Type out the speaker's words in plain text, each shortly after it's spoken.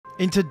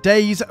In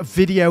today's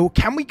video,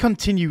 can we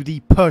continue the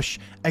push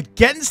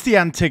against the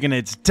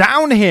Antigonids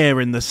down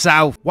here in the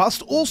south,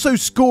 whilst also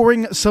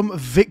scoring some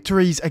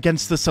victories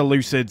against the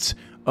Seleucids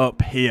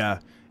up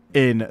here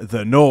in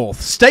the north?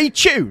 Stay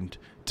tuned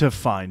to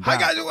find out. Hi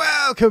guys,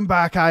 welcome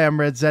back. I am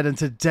Red Zed, and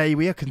today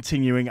we are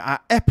continuing our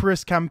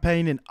Epirus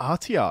campaign in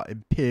RTR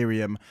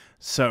Imperium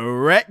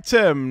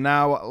Surrectum.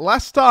 Now,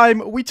 last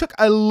time we took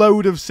a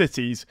load of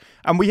cities,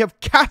 and we have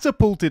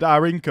catapulted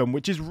our income,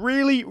 which is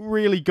really,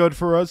 really good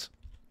for us.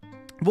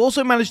 We've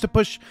also managed to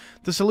push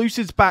the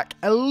Seleucids back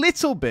a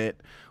little bit,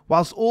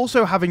 whilst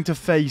also having to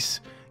face,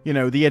 you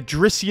know, the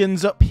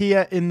Adricians up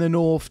here in the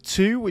north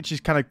too, which is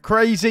kind of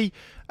crazy.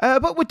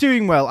 But we're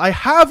doing well. I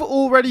have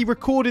already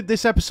recorded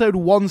this episode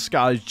once,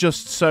 guys,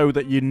 just so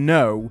that you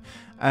know.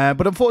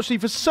 But unfortunately,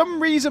 for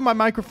some reason, my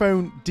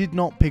microphone did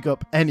not pick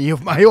up any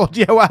of my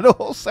audio at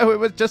all. So it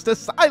was just a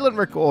silent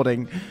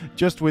recording,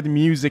 just with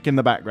music in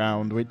the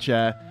background, which...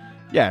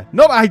 yeah,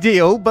 not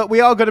ideal, but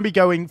we are going to be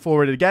going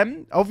for it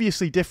again.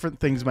 Obviously, different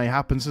things may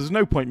happen, so there's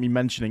no point me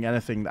mentioning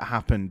anything that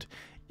happened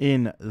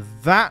in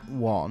that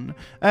one.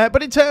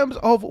 But in terms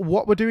of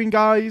what we're doing,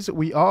 guys,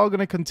 we are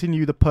going to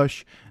continue the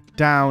push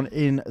down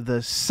in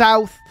the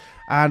south.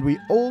 And we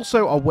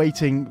also are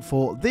waiting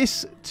for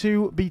this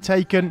to be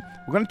taken.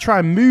 We're going to try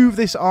and move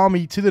this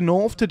army to the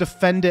north to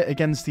defend it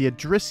against the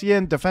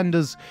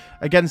defenders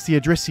against the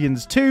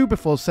Adricians too,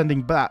 before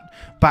sending back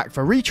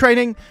for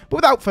retraining. But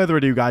without further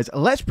ado, guys,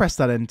 let's press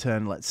that end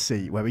turn. Let's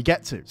see where we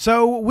get to.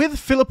 So with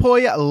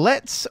Philippoi,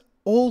 let's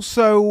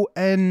also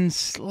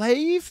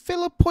enslave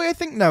Philippoi, I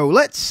think. No,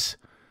 let's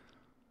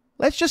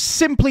just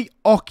simply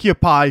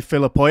occupy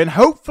Philippoi, and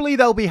hopefully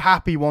they'll be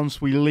happy once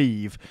we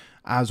leave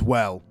as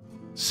well.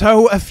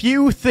 So, a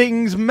few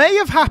things may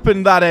have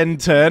happened that end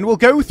turn. We'll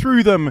go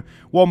through them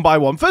one by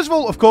one. First of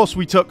all, of course,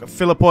 we took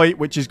Philippoi,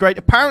 which is great.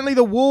 Apparently,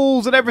 the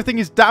walls and everything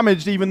is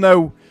damaged, even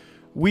though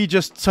we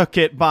just took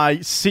it by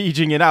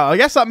sieging it out. I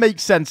guess that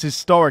makes sense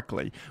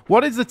historically.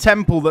 What is the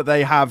temple that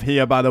they have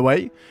here, by the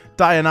way?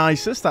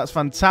 Dionysus, that's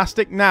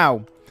fantastic.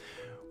 Now,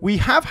 we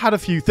have had a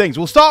few things.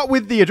 We'll start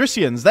with the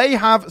Adricians. They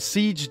have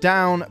sieged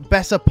down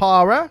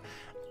Bessapara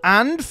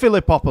and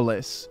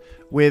Philippopolis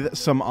with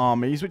some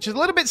armies, which is a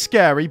little bit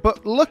scary,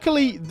 but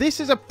luckily this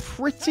is a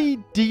pretty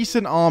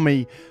decent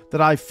army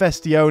that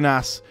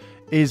Festionas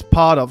is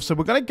part of. So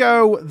we're going to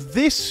go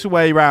this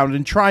way around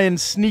and try and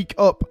sneak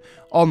up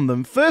on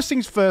them. First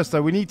things first,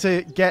 though, we need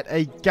to get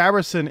a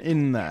garrison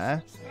in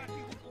there.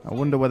 I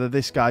wonder whether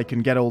this guy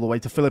can get all the way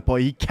to Philippoi.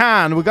 He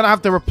can. We're going to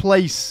have to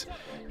replace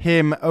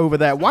him over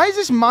there. Why is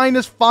this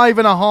minus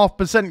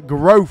 5.5%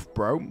 growth,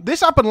 bro?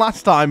 This happened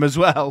last time as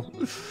well.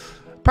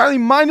 Apparently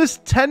minus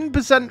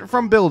 10%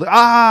 from building.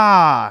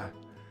 Ah!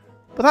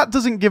 But that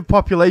doesn't give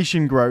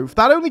population growth.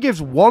 That only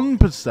gives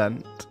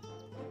 1%.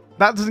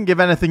 That doesn't give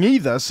anything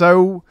either.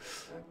 So,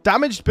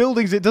 damaged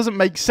buildings, it doesn't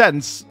make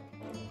sense.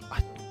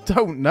 I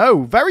don't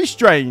know. Very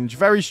strange.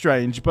 Very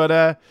strange.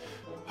 But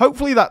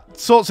hopefully that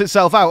sorts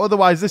itself out.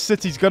 Otherwise, this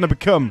city's going to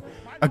become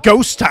a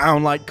ghost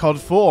town like COD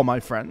 4,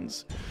 my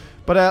friends.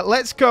 But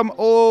let's come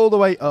all the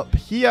way up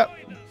here.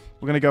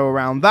 We're going to go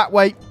around that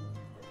way.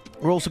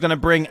 We're also going to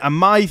bring a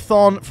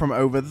Mython from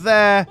over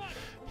there.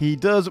 He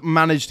does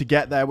manage to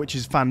get there, which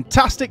is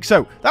fantastic.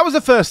 So, that was the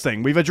first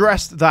thing. We've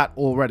addressed that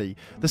already.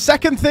 The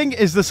second thing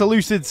is the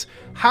Seleucids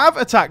have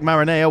attacked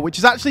Maronea, which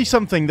is actually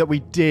something that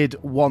we did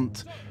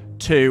want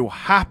to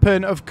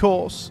happen, of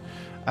course.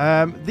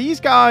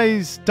 These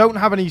guys don't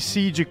have any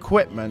siege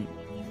equipment.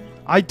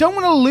 I don't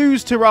want to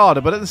lose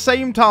Tirada, but at the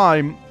same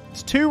time,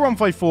 it's 2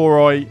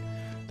 Ronphai.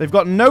 They've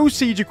got no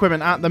siege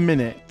equipment at the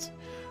minute.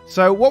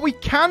 So what we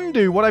can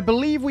do, what I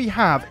believe we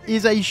have,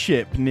 is a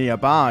ship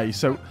nearby.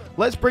 So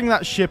let's bring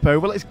that ship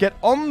over. Let's get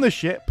on the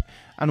ship.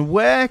 And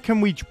where can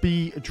we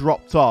be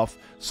dropped off?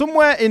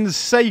 Somewhere in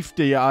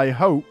safety, I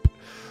hope.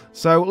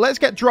 So let's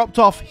get dropped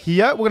off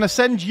here. We're going to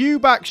send you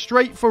back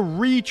straight for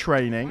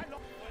retraining.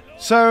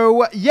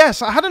 So,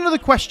 yes, I had another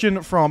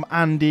question from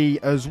Andy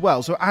as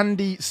well. So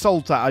Andy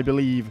Salter, I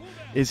believe,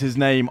 is his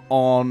name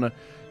on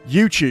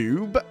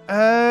YouTube.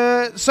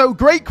 So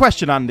great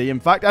question, Andy, in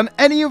fact. And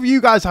any of you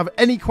guys have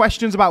any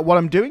questions about what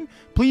I'm doing,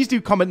 please do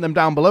comment them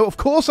down below. Of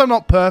course, I'm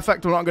not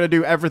perfect. I'm not going to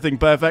do everything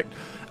perfect.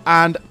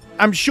 And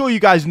I'm sure you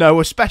guys know,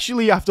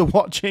 especially after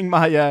watching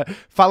my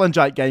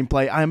phalangite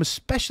gameplay, I am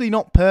especially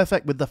not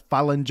perfect with the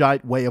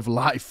phalangite way of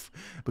life.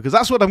 Because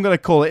that's what I'm going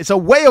to call it. It's a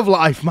way of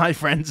life, my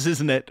friends,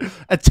 isn't it?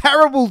 A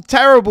terrible,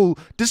 terrible,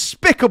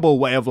 despicable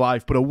way of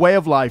life, but a way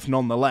of life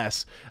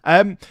nonetheless.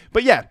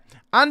 But yeah,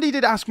 Andy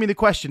did ask me the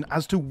question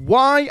as to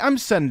why I'm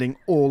sending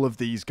all of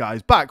these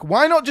guys back.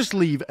 Why not just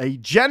leave a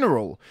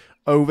general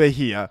over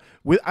here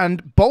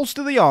and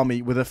bolster the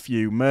army with a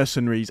few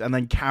mercenaries and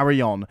then carry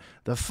on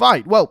the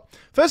fight? Well,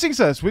 first things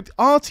first, with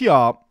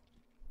RTR,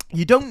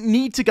 you don't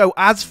need to go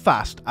as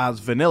fast as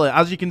vanilla.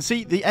 As you can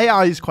see, the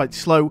AI is quite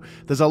slow.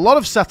 There's a lot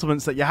of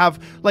settlements that you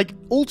have. Like,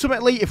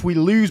 ultimately, if we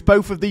lose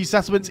both of these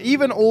settlements,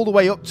 even all the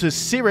way up to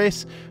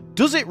Cyrrhus,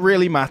 Does it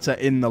really matter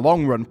in the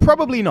long run?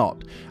 Probably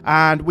not.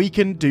 And we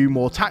can do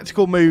more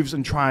tactical moves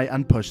and try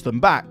and push them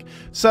back.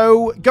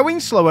 So going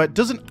slower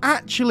doesn't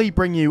actually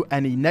bring you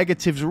any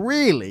negatives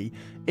really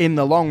in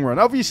the long run.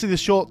 Obviously, the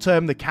short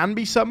term, there can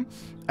be some.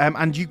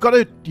 And you've got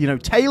to, you know,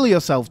 tailor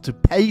yourself to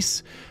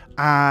pace,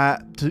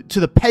 to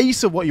the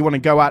pace of what you want to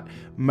go at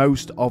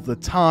most of the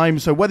time.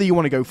 So whether you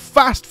want to go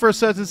fast for a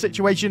certain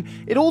situation,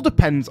 it all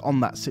depends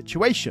on that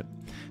situation.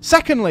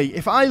 Secondly,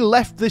 if I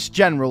left this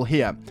general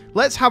here,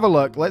 let's have a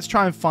look. Let's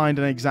try and find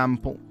an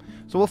example.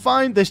 So we'll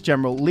find this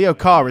general,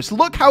 Leocaris.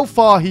 Look how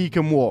far he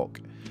can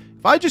walk.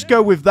 If I just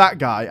go with that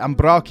guy and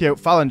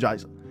Brachiote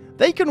phalangites,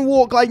 they can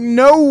walk like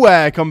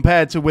nowhere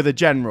compared to with a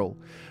general.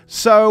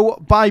 So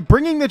by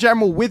bringing the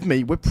general with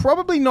me, we're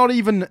probably not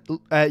even,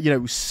 you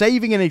know,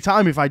 saving any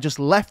time if I just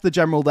left the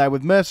general there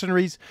with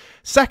mercenaries.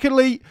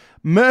 Secondly,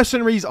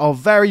 mercenaries are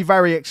very,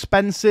 very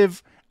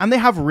expensive, and they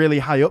have really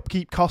high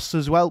upkeep costs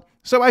as well.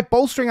 So by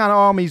bolstering our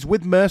armies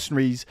with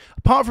mercenaries,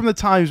 apart from the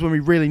times when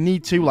we really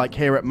need to, like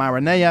here at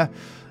Maranea,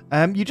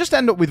 you just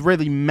end up with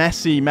really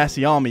messy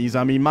armies.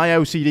 I mean, my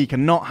OCD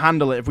cannot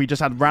handle it if we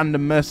just had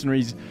random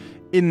mercenaries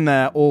in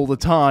there all the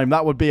time.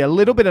 That would be a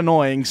little bit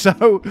annoying.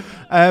 So,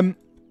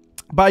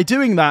 by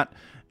doing that,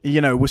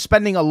 you know, we're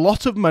spending a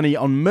lot of money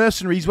on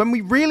mercenaries when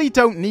we really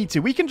don't need to.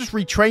 We can just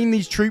retrain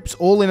these troops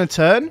all in a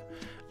turn,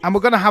 and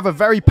we're going to have a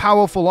very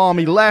powerful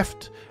army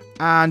left.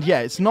 And yeah,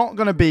 it's not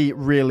going to be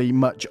really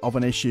much of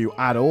an issue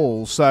at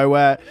all.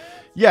 So,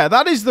 yeah,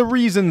 that is the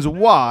reasons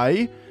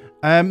why.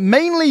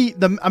 Mainly,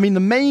 the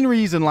main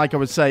reason, like I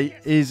would say,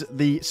 is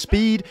the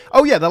speed.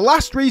 Oh, yeah, the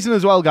last reason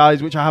as well,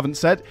 guys, which I haven't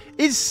said,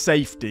 is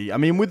safety. I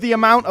mean, with the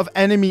amount of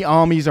enemy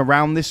armies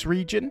around this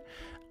region,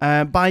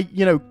 by,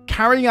 you know,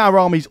 carrying our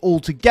armies all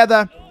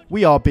together,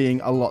 we are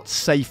being a lot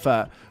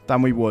safer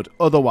than we would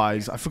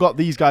otherwise. I forgot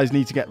these guys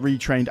need to get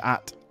retrained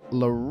at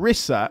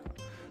Larissa.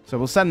 So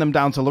we'll send them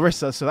down to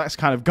Larissa. So that's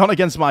kind of gone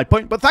against my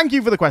point. But thank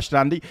you for the question,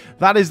 Andy.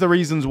 That is the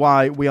reasons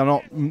why we are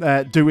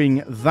not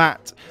doing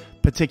that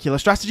particular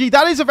strategy.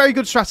 That is a very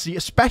good strategy,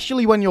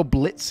 especially when you're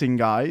blitzing,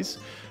 guys.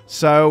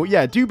 So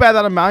yeah, do bear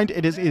that in mind.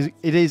 It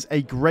is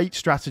a great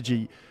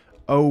strategy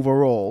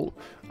overall.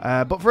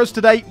 But for us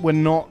today, we're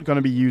not going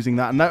to be using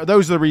that. And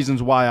those are the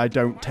reasons why I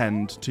don't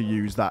tend to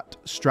use that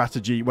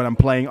strategy when I'm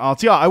playing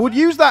RTR. I would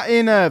use that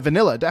in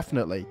vanilla,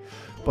 definitely.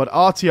 But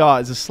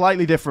RTR is a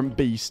slightly different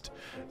beast.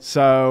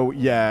 So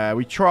yeah,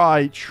 we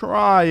try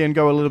and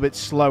go a little bit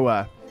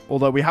slower.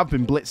 Although we have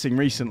been blitzing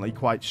recently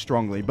quite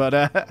strongly.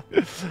 But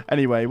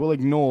anyway, we'll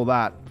ignore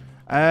that.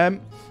 All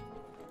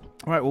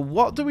right, well,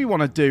 what do we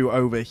want to do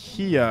over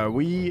here?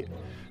 We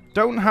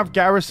don't have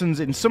garrisons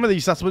in some of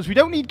these settlements. We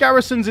don't need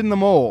garrisons in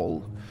them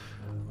all.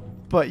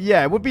 But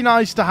yeah, it would be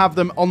nice to have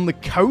them on the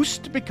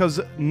coast because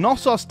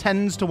Knossos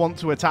tends to want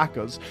to attack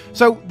us.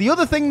 So the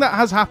other thing that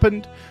has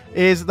happened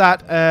is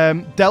that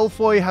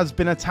Delphoi has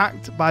been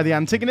attacked by the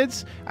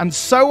Antigonids, and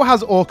so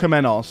has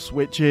Orchomenos,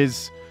 which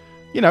is,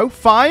 you know,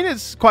 fine.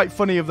 It's quite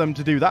funny of them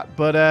to do that,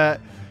 but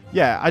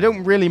yeah, I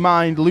don't really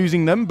mind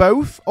losing them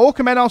both.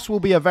 Orchomenos will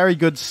be a very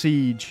good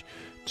siege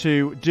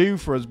to do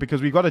for us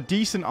because we've got a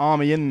decent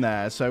army in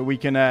there, so we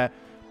can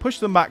push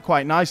them back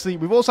quite nicely.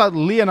 We've also had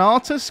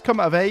Leonatus come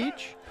of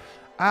age.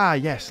 Ah,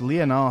 yes,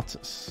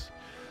 Leonatus.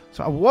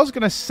 So I was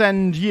going to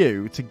send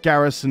you to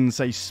garrison,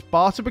 say,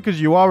 Sparta, because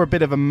you are a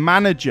bit of a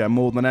manager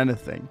more than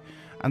anything.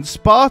 And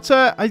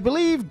Sparta, I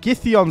believe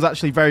Githion's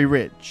actually very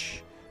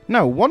rich.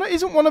 No,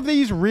 isn't one of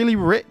these really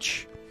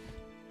rich?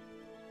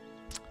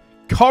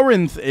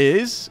 Corinth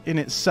is in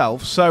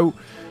itself. So,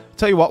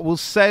 tell you what, we'll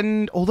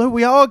send... Although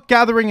we are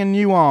gathering a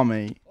new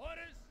army.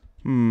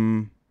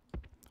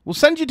 We'll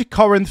send you to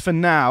Corinth for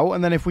now,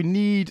 and then if we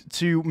need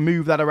to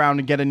move that around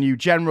and get a new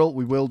general,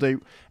 we will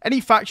do. Any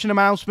faction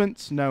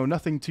announcements? No,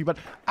 nothing too bad.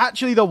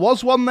 Actually, there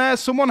was one there.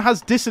 Someone has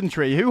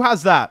dysentery. Who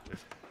has that?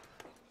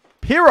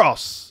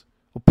 Epirus.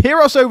 Well,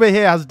 Epirus over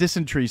here has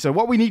dysentery, so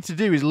what we need to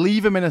do is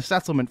leave him in a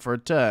settlement for a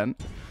turn.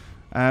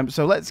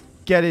 So let's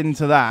get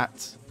into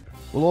that.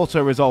 We'll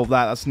auto-resolve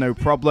that. That's no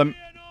problem.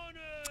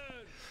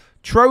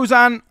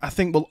 Trozan, I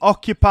think, will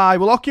occupy.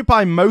 We'll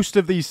occupy most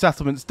of these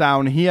settlements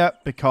down here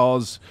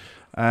because...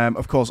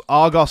 of course,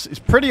 Argos is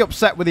pretty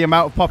upset with the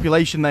amount of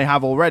population they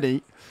have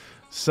already.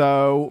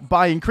 So,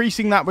 by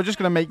increasing that, we're just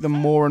going to make them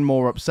more and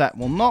more upset.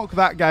 We'll knock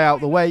that guy out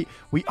the way.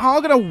 We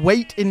are going to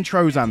wait in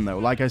Trozan, though,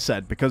 like I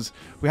said, because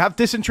we have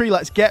dysentery.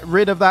 Let's get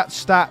rid of that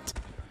stat.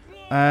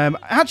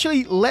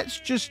 Actually, let's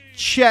just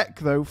check,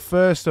 though,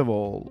 first of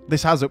all.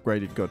 This has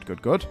upgraded. Good,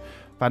 good, good.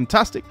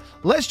 Fantastic.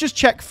 Let's just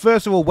check,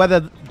 first of all,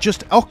 whether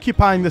just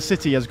occupying the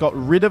city has got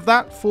rid of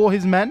that for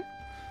his men.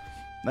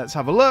 Let's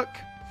have a look.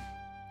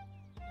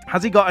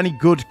 Has he got any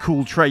good,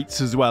 cool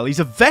traits as well? He's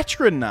a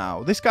veteran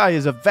now. This guy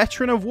is a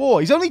veteran of war.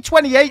 He's only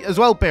 28 as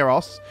well,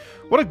 Epirus.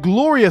 What a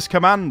glorious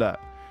commander.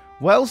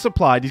 Well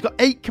supplied. He's got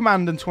 8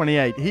 command and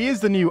 28. He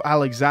is the new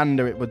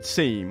Alexander, it would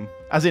seem.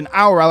 As in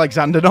our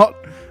Alexander, not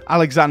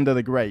Alexander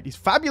the Great. He's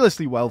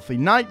fabulously wealthy.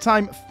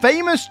 Nighttime,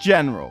 famous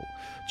general.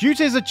 Due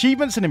to his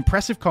achievements and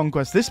impressive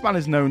conquests, this man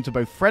is known to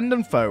both friend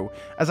and foe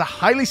as a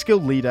highly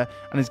skilled leader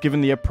and is given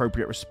the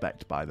appropriate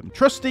respect by them.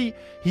 Trusty,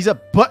 he's a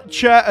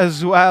butcher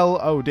as well.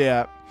 Oh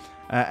dear.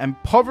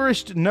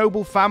 Impoverished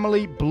noble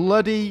family,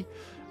 bloody,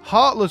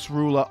 heartless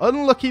ruler,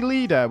 unlucky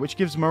leader, which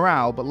gives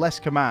morale but less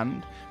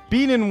command.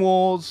 Been in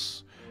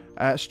wars,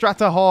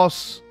 strata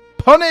horse,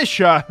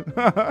 Punisher.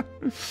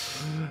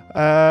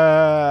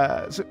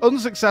 So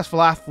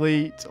unsuccessful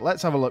athlete.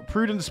 Let's have a look.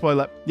 Prudent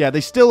spoiler. Yeah,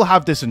 they still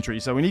have dysentery,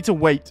 so we need to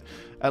wait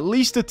at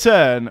least a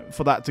turn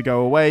for that to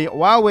go away.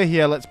 While we're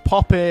here, let's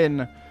pop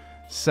in,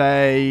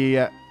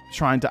 say,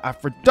 trying to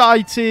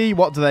Aphrodite.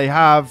 What do they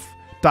have?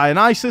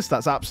 Dionysus.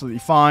 That's absolutely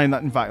fine.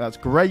 In fact, that's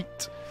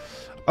great.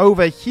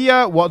 Over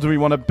here, what do we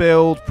want to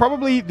build?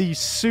 Probably the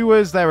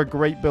sewers. They're a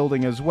great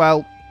building as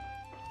well.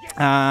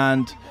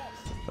 And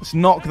let's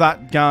knock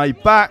that guy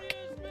back.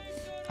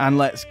 And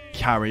let's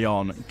carry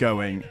on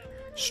going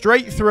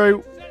straight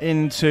through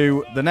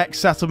into the next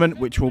settlement,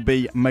 which will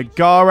be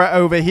Megara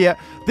over here.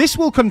 This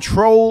will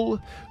control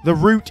the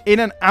route in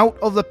and out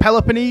of the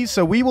Peloponnese,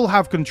 so we will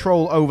have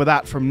control over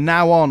that from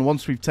now on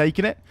once we've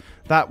taken it.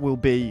 That will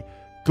be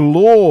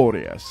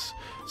glorious.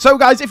 So,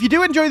 guys, if you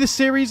do enjoy this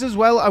series as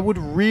well, I would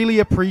really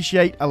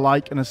appreciate a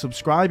like and a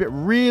subscribe. It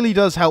really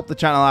does help the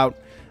channel out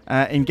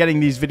in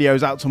getting these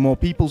videos out to more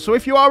people. So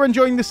if you are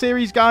enjoying the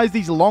series, guys,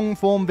 these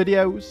long-form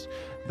videos,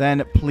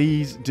 then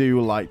please do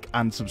like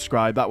and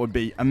subscribe. That would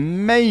be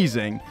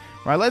amazing.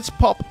 Right, let's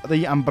pop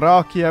the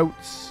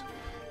Ambrachiotes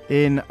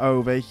in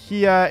over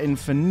here in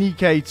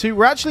Phoenice too.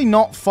 We're actually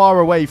not far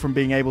away from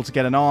being able to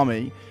get an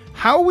army.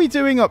 How are we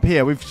doing up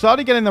here? We've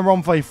started getting the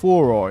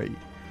Romphai.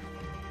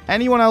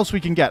 Anyone else we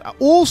can get?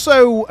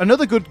 Also,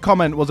 another good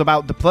comment was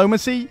about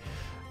diplomacy.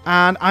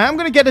 And I am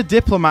going to get a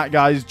diplomat,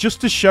 guys,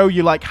 just to show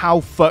you, like, how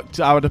fucked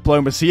our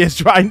diplomacy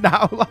is right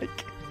now.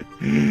 Like,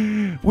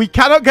 we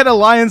cannot get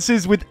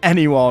alliances with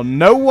anyone.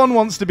 No one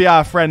wants to be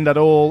our friend at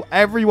all.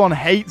 Everyone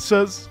hates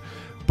us.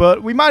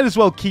 But we might as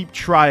well keep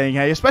trying,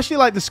 hey? Especially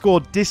like the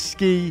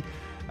Scordisci,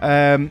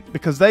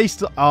 because they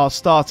are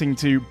starting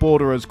to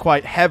border us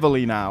quite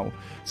heavily now.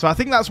 So I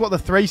think that's what the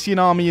Thracian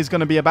army is going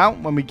to be about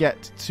when we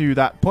get to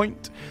that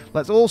point.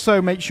 Let's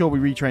also make sure we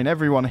retrain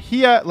everyone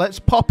here. Let's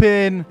pop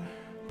in.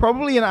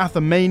 Probably an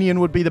Athemanian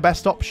would be the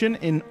best option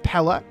in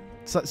Pella.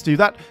 So let's do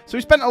that. So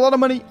we spent a lot of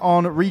money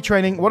on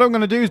retraining. What I'm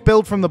going to do is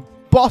build from the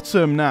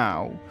bottom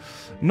now.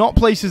 Not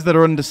places that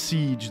are under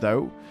siege,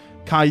 though.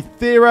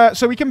 Kythera.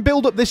 So we can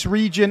build up this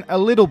region a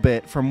little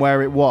bit from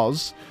where it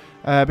was.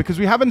 Because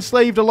we have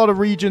enslaved a lot of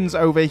regions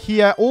over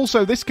here.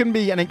 Also, this can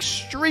be an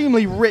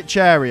extremely rich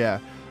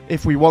area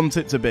if we want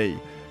it to be.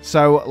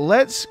 So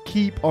let's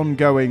keep on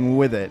going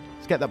with it.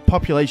 Let's get that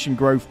population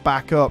growth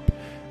back up.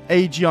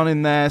 Aegeon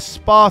in there.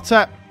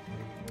 Sparta.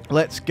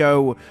 Let's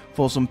go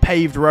for some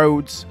paved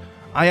roads.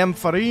 I am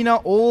Farina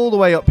all the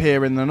way up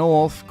here in the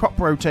north. Crop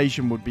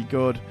rotation would be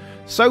good.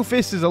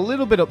 Sophis is a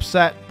little bit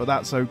upset, but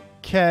that's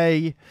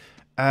okay.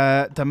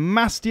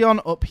 Damastion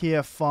up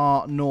here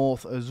far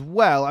north as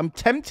well. I'm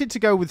tempted to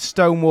go with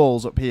stone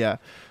walls up here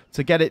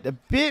to get it a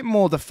bit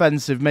more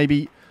defensive.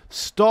 Maybe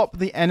stop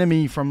the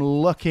enemy from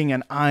looking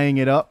and eyeing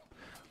it up.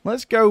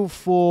 Let's go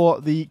for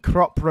the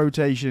crop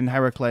rotation.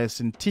 Heracleus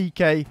and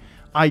TK.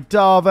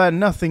 Idava,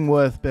 nothing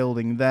worth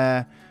building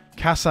there.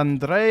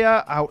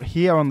 Cassandrea out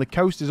here on the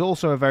coast is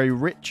also a very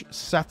rich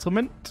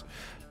settlement.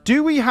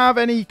 Do we have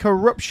any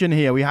corruption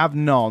here? We have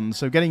none,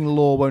 so getting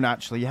law won't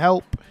actually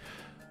help.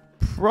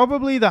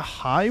 Probably the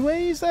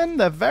highways then?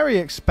 They're very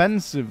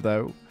expensive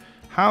though.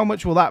 How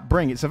much will that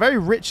bring? It's a very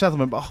rich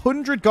settlement, but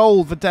 100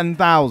 gold for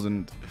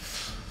 10,000.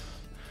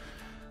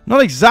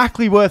 Not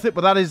exactly worth it,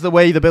 but that is the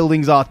way the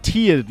buildings are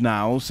tiered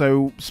now.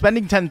 So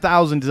spending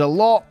 10,000 is a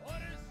lot.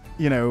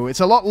 You know, it's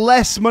a lot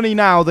less money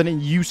now than it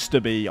used to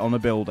be on a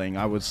building,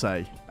 I would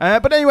say.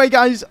 But anyway,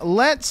 guys,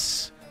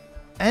 let's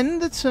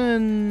end the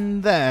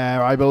turn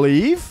there, I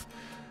believe.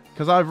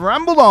 Because I've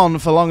rambled on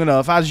for long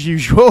enough, as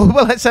usual.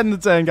 But let's end the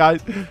turn,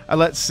 guys. And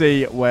let's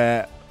see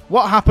what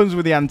happens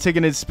with the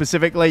Antigonids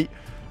specifically.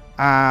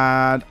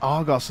 And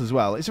Argos as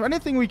well. Is there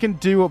anything we can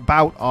do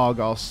about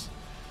Argos?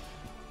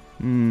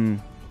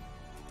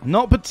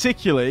 Not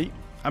particularly.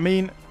 I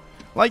mean,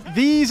 like,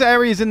 these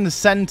areas in the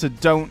center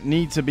don't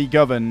need to be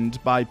governed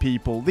by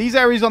people. These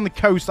areas on the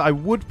coast, I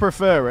would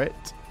prefer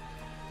it.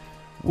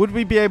 Would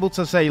we be able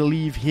to, say,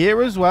 leave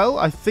here as well?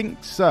 I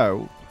think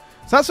so.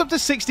 So that's up to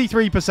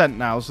 63%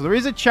 now. So there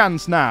is a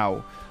chance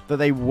now that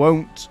they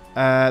won't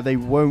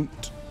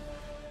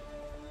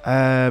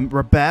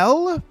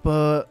rebel,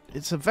 but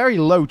it's a very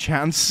low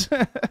chance.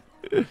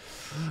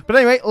 But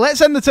anyway, let's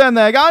end the turn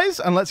there,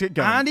 guys, and let's get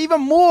going. And even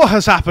more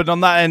has happened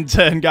on that end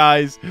turn,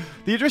 guys.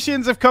 The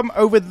Odrysians have come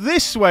over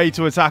this way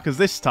to attack us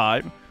this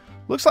time.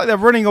 Looks like they're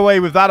running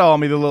away with that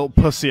army, the little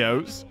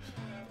pussios,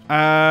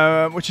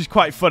 which is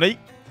quite funny.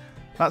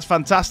 That's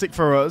fantastic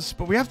for us,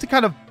 but we have to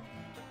kind of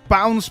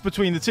bounce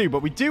between the two.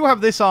 But we do have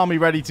this army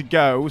ready to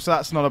go, so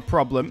that's not a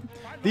problem.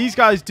 These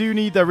guys do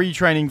need their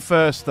retraining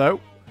first,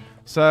 though.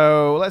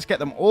 So let's get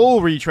them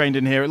all retrained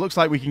in here. It looks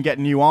like we can get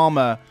new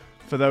armor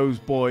for those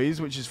boys,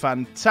 which is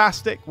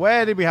fantastic.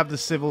 Where did we have the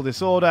civil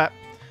disorder?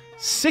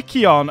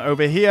 Sicyon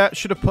over here.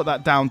 Should have put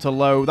that down to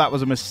low. That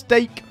was a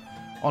mistake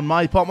on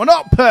my part. We're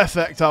not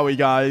perfect, are we,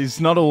 guys?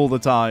 Not all the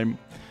time.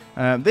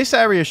 This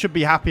area should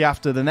be happy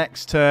after the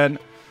next turn.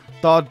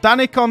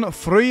 Dardanicon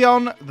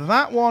Phryon.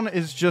 That one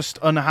is just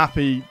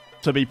unhappy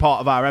to be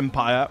part of our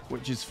empire,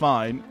 which is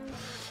fine.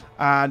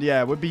 And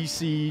yeah, we're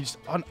besieged.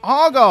 And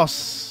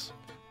Argos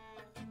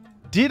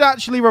did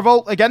actually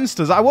revolt against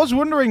us. I was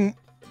wondering...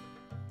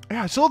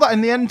 Yeah, I saw that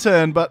in the end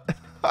turn, but...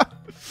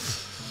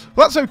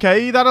 That's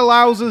okay. That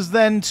allows us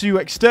then to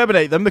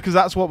exterminate them, because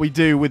that's what we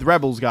do with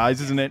rebels,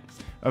 guys, isn't it?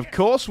 Of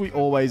course, we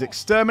always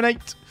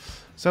exterminate.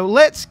 So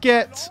let's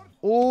get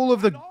all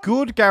of the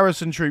good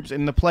garrison troops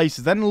in the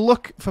places. Then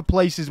look for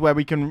places where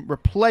we can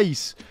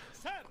replace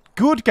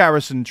good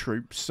garrison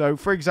troops. So,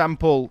 for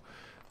example,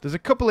 there's a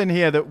couple in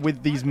here that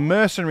with these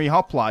mercenary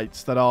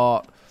hoplites that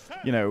are,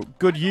 you know,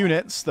 good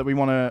units that we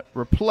want to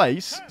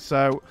replace.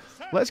 So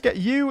let's get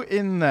you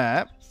in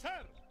there.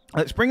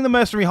 Let's bring the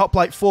mercenary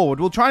hoplite forward.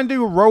 We'll try and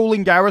do a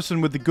rolling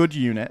garrison with the good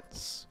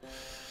units.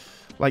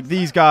 Like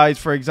these guys,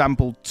 for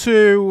example,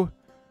 2.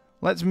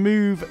 Let's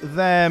move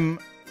them.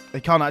 They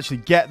can't actually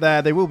get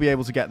there. They will be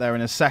able to get there in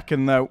a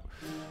second, though.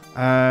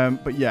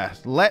 But yeah,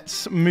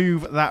 let's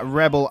move that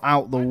rebel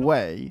out the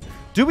way.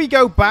 Do we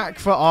go back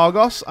for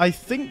Argos? I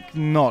think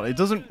not. It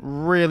doesn't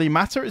really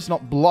matter. It's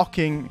not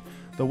blocking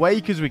the way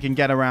because we can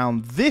get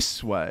around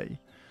this way.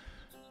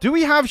 Do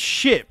we have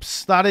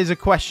ships? That is a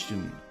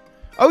question.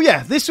 Oh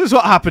yeah, this was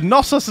what happened.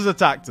 Knossos has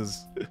attacked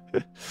us.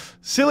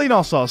 Silly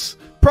Knossos.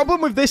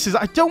 Problem with this is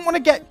I don't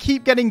want to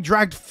keep getting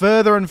dragged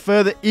further and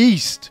further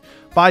east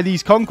by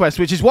these conquests,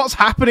 which is what's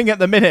happening at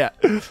the minute.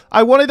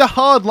 I wanted a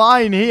hard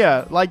line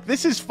here. Like,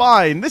 this is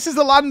fine. This is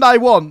the land I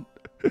want.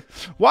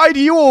 Why do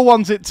you all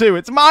want it too?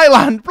 It's my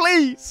land,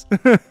 please.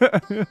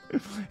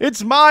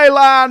 It's my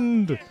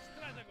land.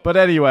 But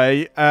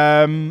anyway,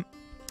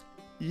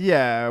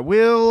 yeah,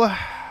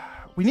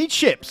 we need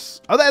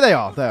ships. Oh, there they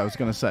are. There, I was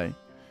going to say.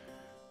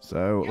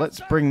 So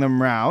let's bring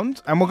them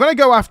round. And we're going to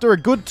go after a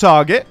good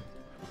target,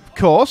 of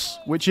course,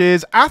 which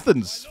is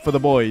Athens for the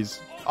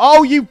boys.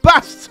 Oh, you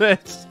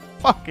bastards.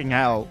 Fucking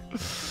hell.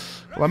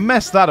 Well, I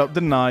messed that up,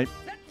 didn't I?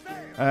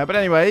 But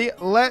anyway,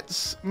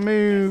 let's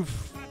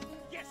move.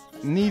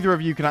 Neither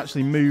of you can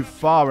actually move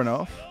far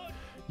enough.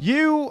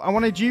 I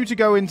wanted you to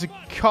go into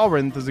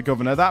Corinth as a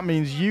governor. That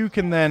means you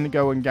can then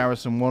go and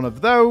garrison one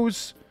of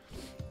those.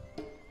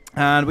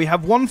 And we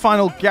have one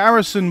final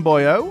garrison,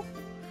 boyo.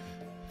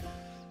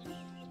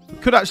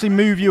 Could actually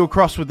move you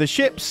across with the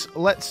ships.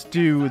 Let's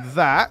do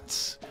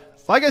that.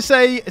 Like I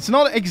say, it's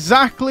not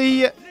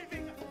exactly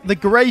the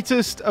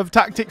greatest of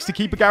tactics to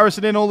keep a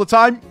garrison in all the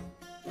time,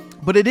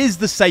 but it is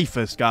the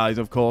safest, guys,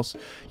 of course.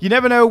 You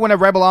never know when a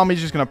rebel army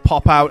is just going to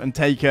pop out and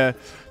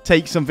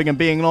take something and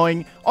be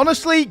annoying.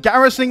 Honestly,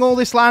 garrisoning all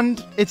this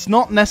land, it's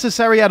not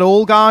necessary at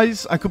all,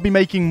 guys. I could be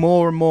making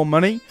more and more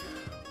money,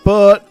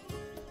 but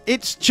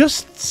it's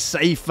just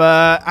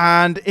safer,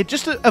 and it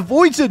just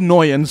avoids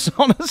annoyance,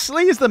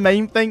 honestly, is the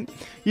main thing.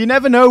 You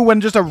never know when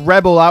just a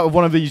rebel out of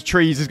one of these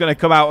trees is going to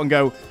come out and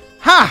go,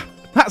 ha!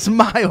 That's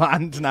my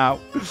land now.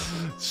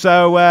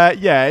 So,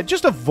 yeah, it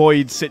just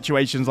avoids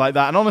situations like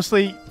that. And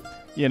honestly,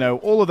 you know,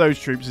 all of those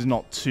troops is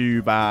not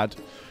too bad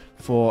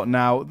for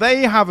now.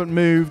 They haven't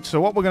moved, so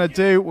what we're going to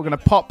do, we're going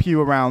to pop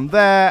you around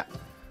there.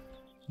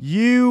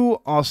 You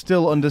are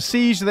still under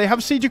siege. Do they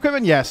have siege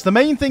equipment? Yes. The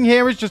main thing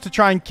here is just to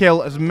try and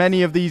kill as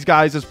many of these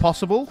guys as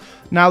possible.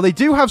 Now, they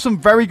do have some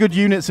very good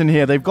units in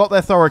here. They've got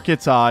their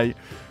Thorakitai,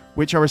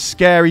 which are a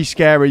scary,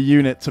 scary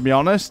unit, to be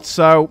honest.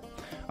 So,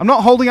 I'm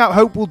not holding out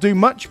hope we'll do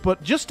much,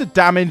 but just to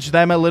damage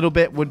them a little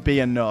bit would be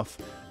enough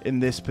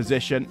in this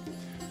position.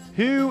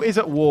 Who is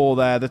at war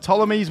there? The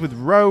Ptolemies with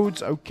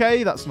Rhodes.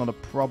 Okay, that's not a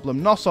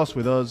problem. Knossos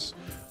with us,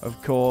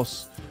 of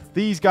course.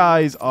 These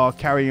guys are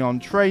carrying on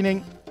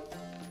training.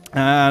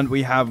 And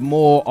we have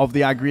more of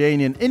the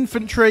Agrianian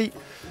infantry.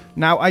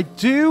 Now, I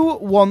do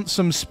want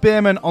some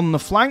spearmen on the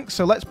flank,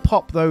 so let's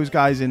pop those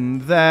guys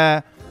in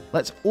there.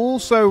 Let's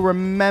also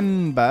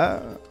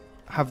remember...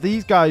 Have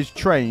these guys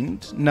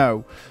trained?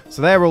 No.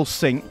 So they're all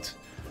synced.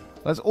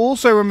 Let's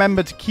also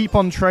remember to keep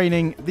on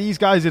training these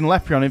guys in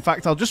Leprion. In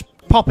fact, I'll just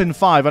pop in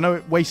 5. I know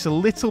it wastes a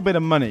little bit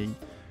of money,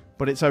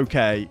 but it's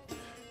okay.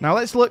 Now,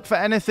 let's look for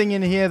anything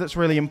in here that's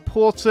really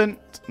important.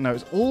 No,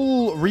 it's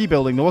all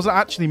rebuilding. There wasn't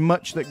actually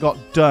much that got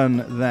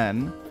done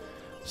then.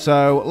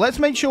 So, let's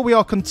make sure we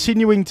are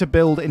continuing to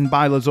build in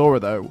Bylazora,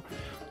 though.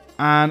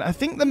 And I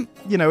think,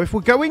 you know, if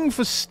we're going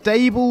for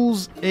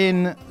stables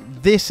in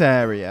this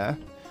area...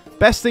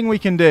 Best thing we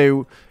can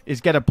do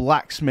is get a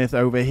blacksmith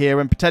over here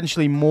and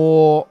potentially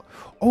more...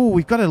 Oh,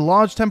 we've got a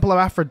large temple of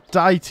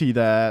Aphrodite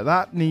there.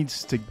 That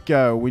needs to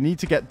go. We need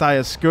to get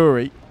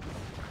Dioscuri.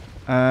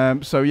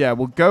 So, yeah,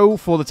 we'll go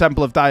for the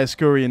temple of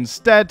Dioscuri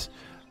instead.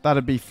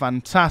 That'd be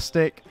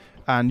fantastic.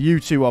 And you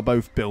two are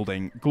both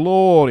building.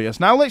 Glorious.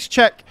 Now, let's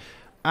check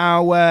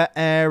our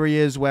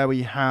areas where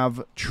we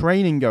have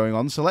training going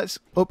on. So, let's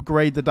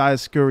upgrade the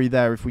Dioscuri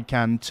there if we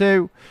can,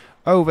 too.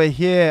 Over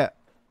here...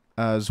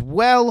 as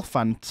well.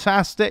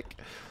 Fantastic.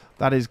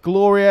 That is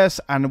glorious.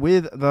 And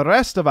with the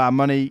rest of our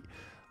money,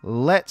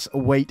 let's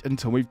wait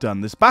until we've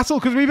done this battle,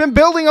 because we've been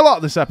building a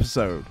lot this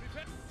episode.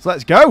 So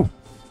let's go.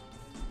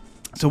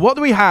 So what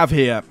do we have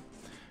here?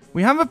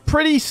 We have a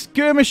pretty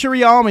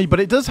skirmishery army, but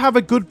it does have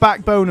a good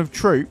backbone of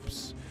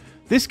troops.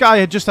 This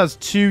guy just has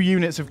 2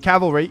 units of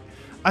cavalry.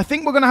 I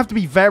think we're going to have to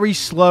be very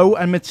slow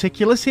and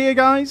meticulous here,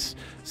 guys.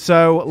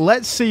 So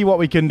let's see what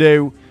we can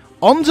do.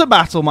 On to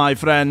battle, my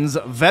friends.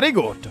 Very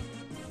good.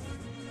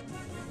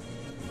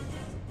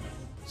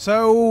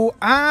 So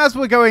as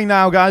we're going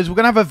now, guys, we're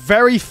going to have a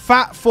very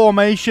fat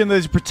formation that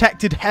is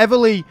protected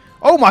heavily.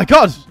 Oh, my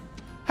God.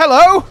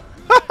 Hello.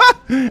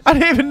 I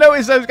didn't even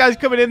notice those guys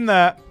coming in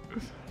there.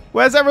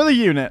 Where's that other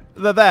unit?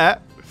 They're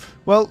there.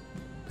 Well,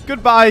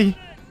 goodbye.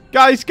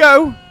 Guys,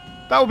 go.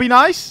 That would be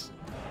nice.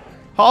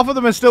 Half of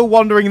them are still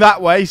wandering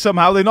that way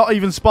somehow. They've not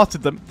even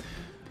spotted them.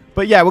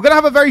 But yeah, we're going to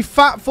have a very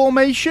fat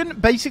formation,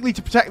 basically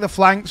to protect the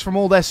flanks from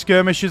all their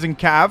skirmishers and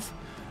cav.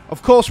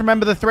 Of course,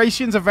 remember, the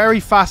Thracians are very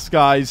fast,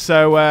 guys.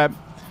 So,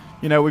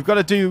 you know, we've got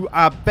to do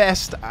our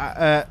best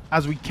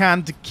as we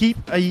can to keep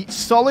a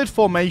solid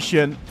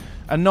formation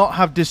and not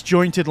have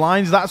disjointed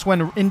lines. That's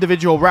when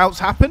individual routes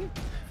happen.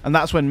 And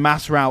that's when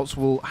mass routes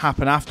will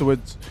happen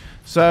afterwards.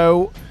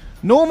 So,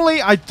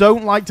 normally I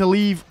don't like to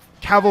leave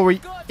cavalry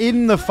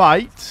in the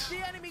fight.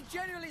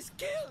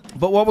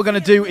 But what we're going to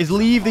do is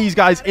leave these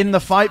guys in the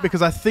fight,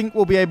 because I think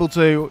we'll be able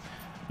to,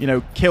 you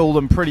know, kill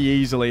them pretty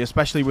easily,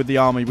 especially with the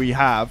army we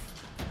have.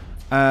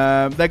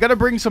 They're going to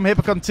bring some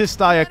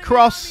Hippocontisti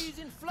across.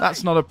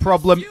 That's not a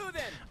problem.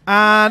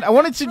 And I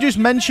wanted to just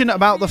mention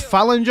about the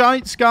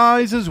phalangites,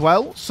 guys, as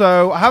well.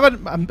 So, I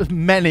have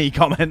many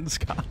comments,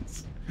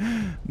 guys.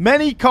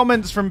 Many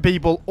comments from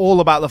people all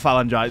about the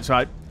phalangites,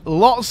 right?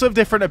 Lots of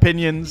different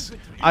opinions.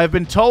 I've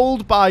been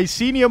told by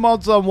senior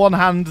mods on one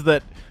hand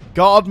that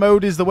guard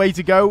mode is the way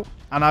to go,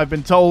 and I've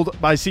been told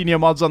by senior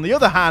mods on the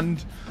other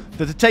hand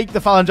that to take the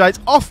phalangites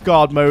off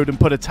guard mode and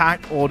put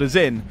attack orders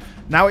in.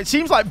 Now, it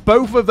seems like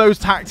both of those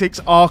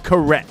tactics are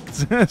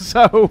correct.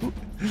 So,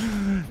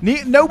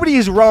 nobody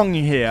is wrong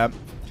here.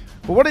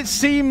 But what it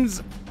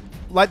seems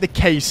like the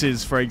case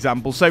is, for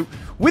example, so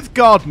with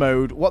guard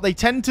mode, what they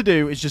tend to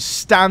do is just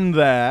stand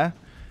there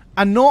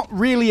and not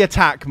really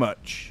attack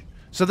much.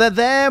 So they're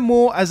there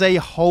more as a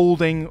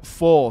holding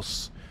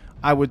force,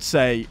 I would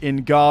say,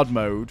 in guard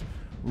mode,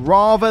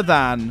 rather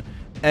than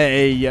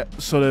a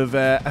sort of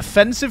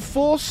offensive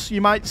force,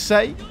 you might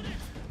say.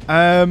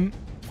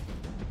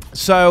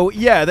 So,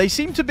 yeah, they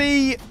seem to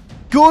be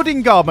good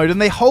in guard mode,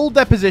 and they hold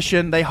their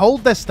position, they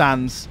hold their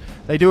stance.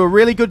 They do a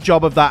really good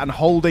job of that and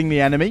holding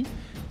the enemy.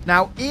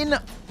 Now, in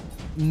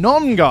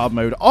non-guard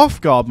mode,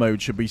 off-guard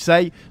mode, should we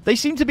say, they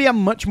seem to be a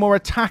much more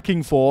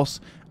attacking force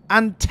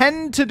and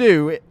tend to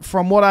do,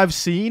 from what I've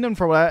seen and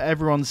from what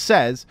everyone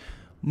says,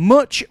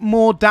 much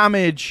more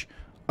damage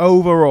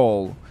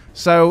overall.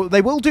 So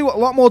they will do a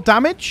lot more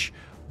damage,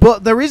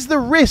 but there is the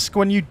risk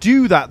when you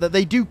do that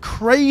they do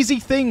crazy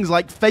things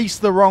like face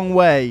the wrong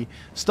way,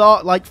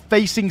 start like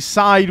facing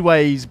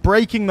sideways,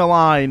 breaking the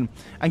line,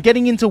 and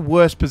getting into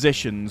worse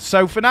positions.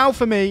 So for now,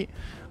 for me,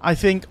 I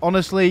think,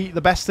 honestly,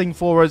 the best thing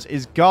for us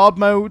is guard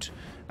mode,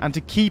 and to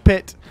keep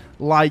it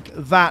like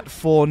that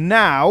for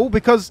now,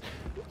 because,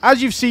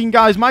 as you've seen,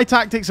 guys, my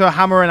tactics are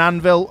hammer and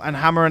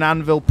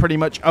anvil pretty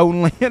much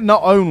only,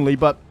 not only,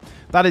 but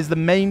that is the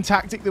main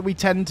tactic that we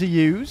tend to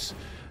use.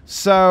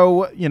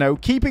 So, you know,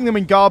 keeping them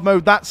in guard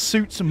mode, that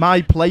suits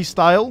my play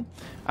style,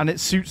 and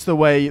it suits the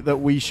way that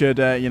we should,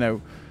 you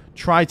know,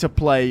 try to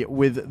play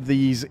with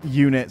these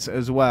units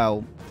as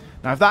well.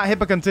 Now, if that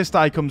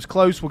Hippocontisti comes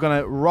close, we're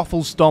going to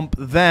ruffle stomp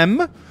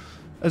them.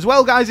 As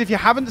well, guys, if you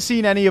haven't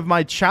seen any of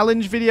my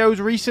challenge videos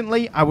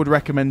recently, I would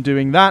recommend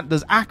doing that.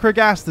 There's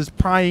Acrogas, there's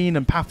Priene,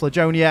 and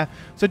Paphlagonia.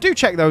 So do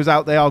check those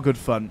out. They are good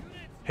fun.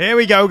 Here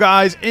we go,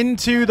 guys.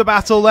 Into the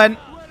battle, then.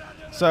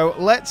 So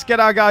let's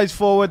get our guys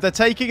forward. They're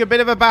taking a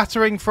bit of a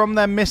battering from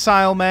their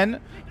missile men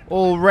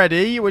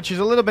already, which is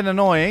a little bit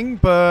annoying,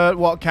 but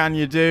what can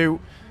you do?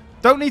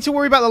 Don't need to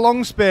worry about the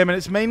long spearmen.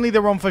 It's mainly the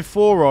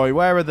Romphoroi.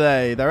 Where are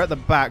they? They're at the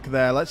back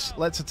there. Let's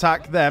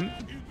attack them.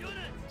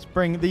 Let's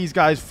bring these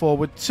guys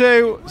forward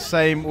too.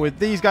 Same with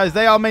these guys.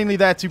 They are mainly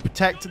there to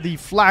protect the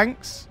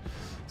flanks.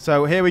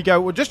 So here we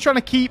go. We're just trying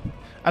to keep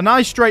a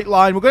nice straight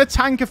line. We're going to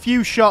tank a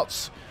few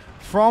shots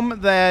from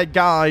their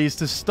guys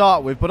to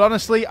start with. But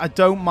honestly, I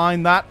don't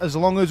mind that as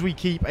long as we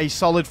keep a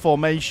solid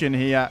formation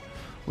here.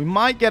 We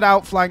might get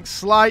outflanked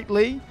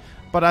slightly,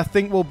 but I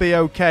think we'll be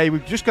okay.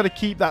 We've just got to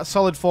keep that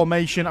solid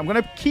formation. I'm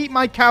going to keep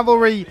my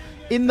cavalry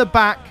in the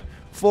back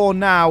for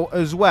now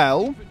as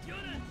well.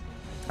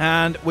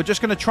 And we're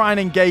just going to try and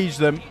engage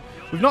them.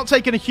 We've not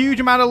taken a huge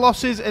amount of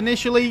losses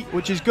initially,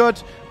 which is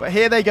good. But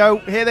here they go.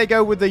 Here they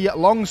go with the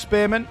long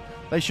spearmen.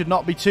 They should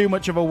not be too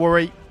much of a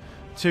worry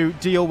to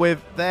deal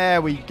with.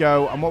 There we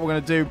go. And what we're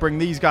going to do, bring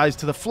these guys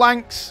to the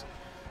flanks.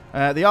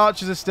 The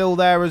archers are still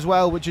there as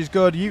well, which is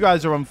good. You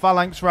guys are on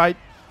phalanx, right?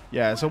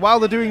 Yeah, so while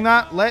they're doing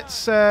that,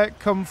 let's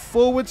come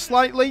forward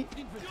slightly.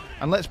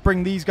 And let's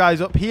bring these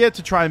guys up here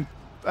to try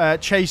and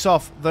chase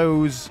off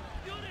those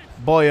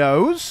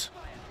boyos.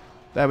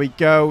 There we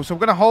go. So we're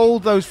going to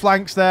hold those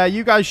flanks there.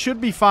 You guys should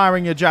be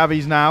firing your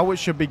javies now, which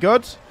should be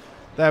good.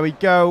 There we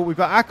go. We've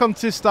got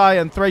Akontistai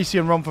and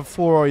Thracian Romfa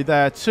Foroi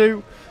there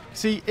too.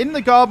 See, in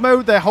the guard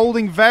mode, they're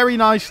holding very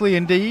nicely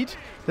indeed.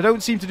 They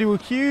don't seem to do a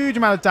huge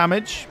amount of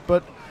damage,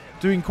 but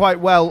doing quite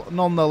well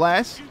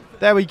nonetheless.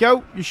 There we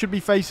go. You should be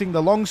facing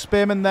the long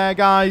spearmen there,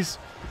 guys.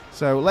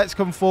 So let's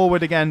come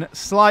forward again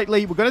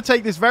slightly. We're going to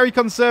take this very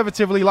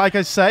conservatively, like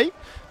I say,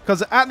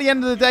 because at the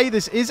end of the day,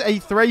 this is a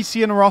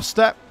Thracian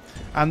roster,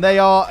 and they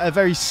are a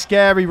very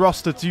scary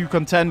roster to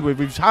contend with.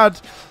 We've had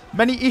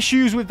many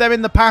issues with them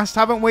in the past,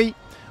 haven't we?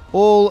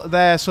 All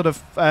their sort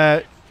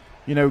of,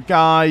 you know,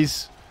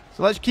 guys.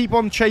 So let's keep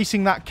on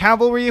chasing that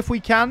cavalry if we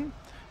can.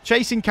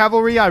 Chasing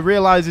cavalry, I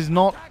realize, is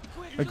not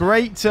a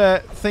great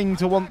thing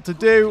to want to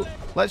do.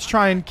 Let's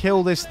try and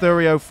kill this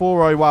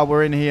Thurio-Foroi while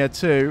we're in here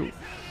too.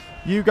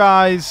 You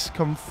guys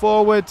come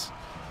forward.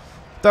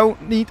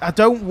 I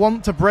don't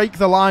want to break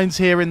the lines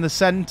here in the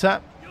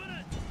center.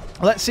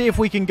 Let's see if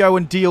we can go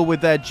and deal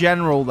with their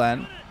general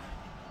then.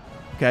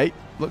 Okay,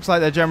 looks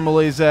like their general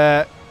is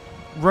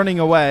running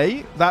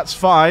away. That's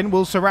fine.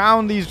 We'll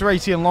surround these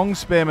Thracian long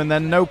spearmen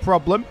then, no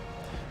problem.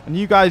 And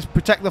you guys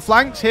protect the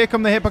flanks. Here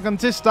come the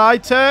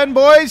Hippocontisti. Turn,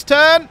 boys,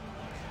 turn!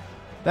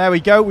 There we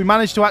go. We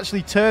managed to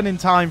actually turn in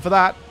time for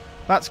that.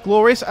 That's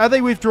glorious. Are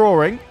they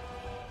withdrawing?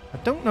 I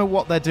don't know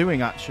what they're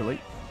doing, actually.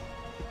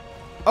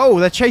 Oh,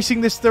 they're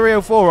chasing this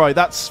Thurio-Foroi.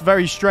 That's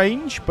very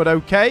strange, but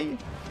okay.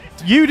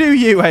 You do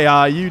you,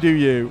 AI. You do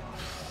you.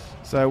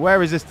 So,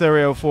 where is this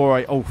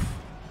Thurio-Foroi? Oh,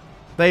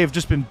 they have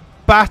just been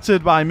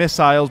battered by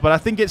missiles, but I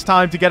think it's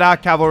time to get our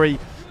cavalry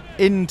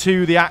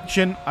into the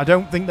action. I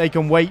don't think they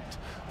can wait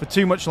for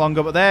too much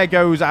longer, but there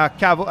goes our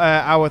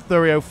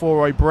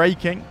Thurio-Foroi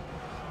breaking.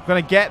 We're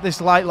going to get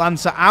this Light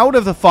Lancer out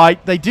of the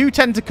fight. They do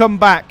tend to come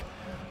back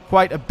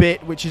quite a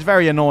bit, which is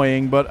very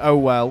annoying, but oh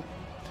well.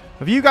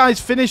 Have you guys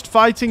finished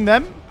fighting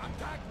them?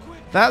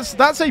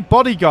 That's a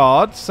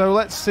bodyguard, so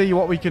let's see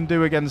what we can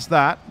do against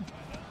that.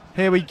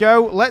 Here we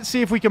go. Let's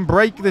see if we can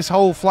break this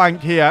whole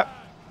flank here.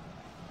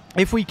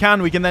 If we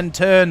can then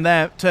turn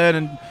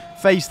and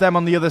face them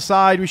on the other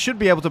side. We should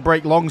be able to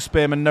break long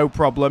spearmen, no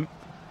problem.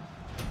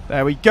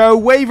 There we go.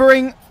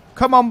 Wavering.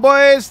 Come on,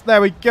 boys.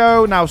 There we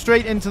go. Now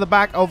straight into the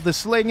back of the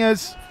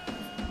slingers.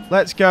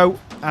 Let's go.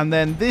 And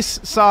then this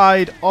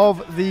side of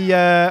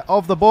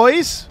the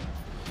boys.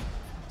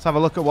 Let's have a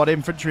look at what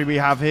infantry we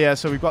have here.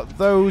 So we've got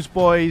those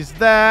boys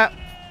there.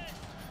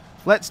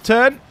 Let's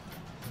turn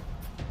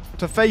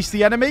to face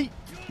the enemy.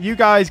 You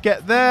guys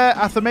get there.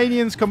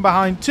 Athenians come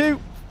behind too.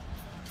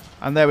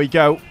 And there we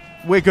go.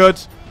 We're good.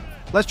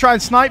 Let's try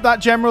and snipe that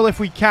general if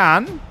we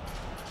can.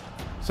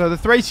 So the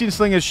Thracian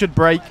slingers should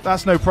break.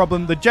 That's no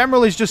problem. The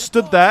general is just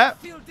stood there.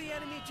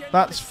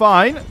 That's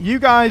fine. You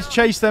guys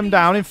chase them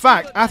down. In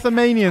fact,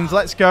 Athenians,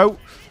 let's go.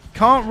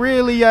 Can't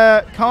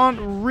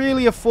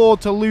really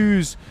afford to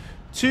lose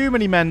too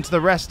many men to the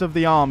rest of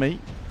the army.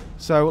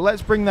 So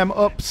let's bring them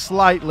up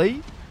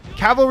slightly.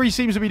 Cavalry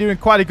seems to be doing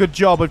quite a good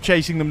job of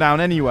chasing them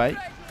down anyway.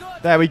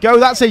 There we go.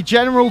 That's a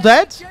general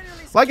dead.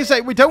 Like I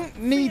say, we don't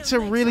need to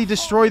really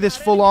destroy this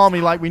full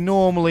army like we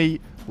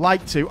normally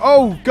like to.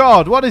 Oh,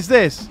 God. What is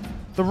this?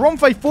 The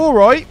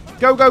Romfa-Foroi.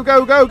 Go, go,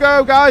 go, go,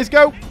 go, guys.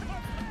 Go.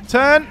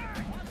 Turn.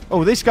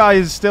 Oh, this guy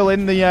is still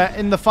in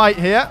the fight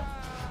here.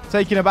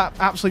 Taking about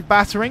absolute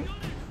battering.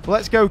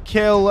 Let's go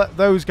kill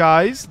those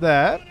guys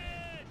there.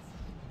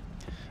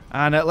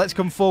 And let's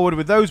come forward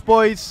with those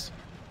boys.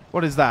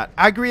 What is that?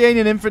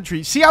 Agrianian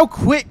infantry. See how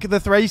quick the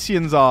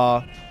Thracians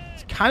are.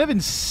 It's kind of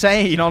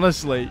insane,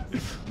 honestly.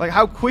 Like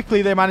how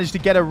quickly they managed to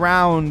get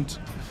around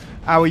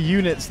our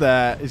units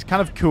there is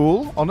kind of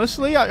cool.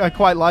 Honestly, I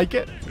quite like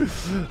it.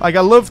 Like,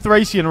 I love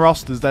Thracian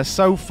rosters. They're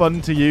so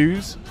fun to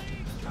use.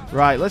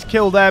 Right, let's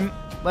kill them.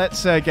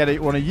 Let's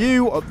get one of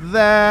you up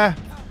there.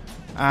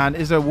 And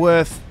is it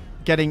worth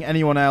getting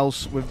anyone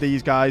else with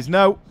these guys?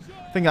 No.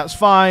 I think that's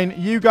fine.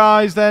 You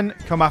guys then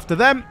come after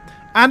them.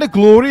 And a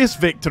glorious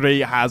victory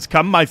has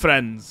come, my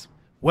friends.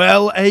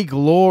 Well, a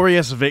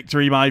glorious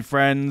victory, my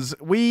friends.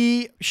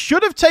 We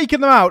should have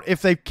taken them out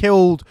if they've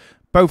killed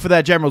both of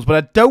their generals, but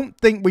I don't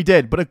think we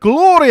did. But a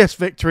glorious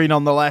victory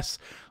nonetheless.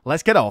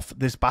 Let's get off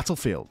this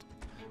battlefield.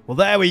 Well,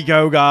 there we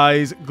go,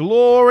 guys.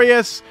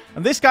 Glorious.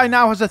 And this guy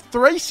now has a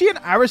Thracian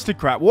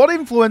aristocrat. One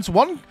influence,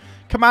 one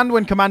command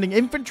when commanding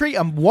infantry,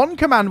 and one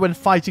command when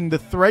fighting the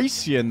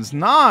Thracians.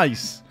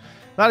 Nice.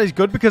 That is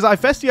good because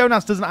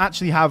Hephaestionas doesn't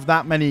actually have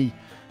that many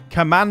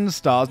command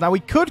stars. Now,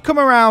 we could come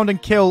around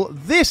and kill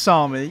this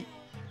army,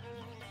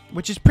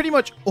 which is pretty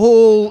much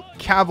all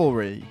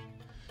cavalry.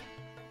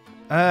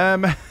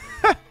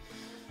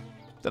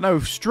 Don't know.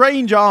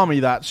 Strange army,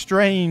 that.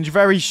 Strange,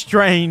 very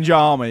strange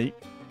army.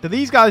 Do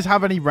these guys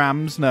have any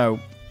rams? No.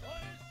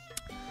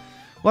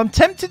 Well, I'm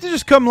tempted to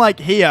just come, like,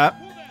 here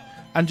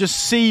and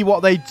just see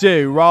what they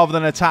do rather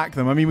than attack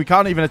them. I mean, we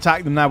can't even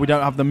attack them now. We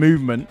don't have the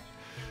movement.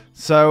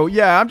 So,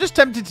 yeah, I'm just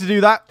tempted to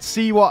do that.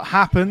 See what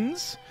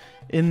happens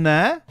in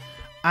there.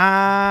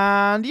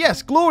 And,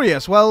 yes,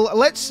 glorious. Well,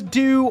 let's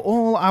do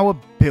all our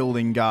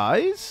building,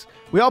 guys.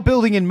 We are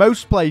building in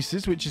most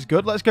places, which is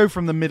good. Let's go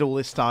from the middle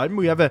this time.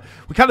 We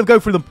kind of go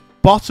from the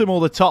bottom or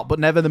the top, but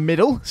never the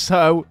middle.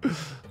 So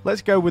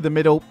let's go with the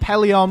middle.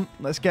 Pelion.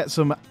 Let's get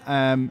some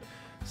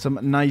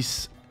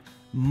nice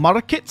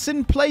markets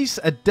in place.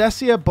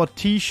 Edessia,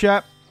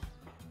 Boeotia.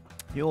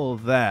 You're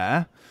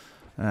there.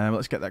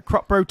 Let's get that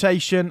crop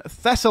rotation.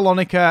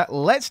 Thessalonica.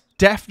 Let's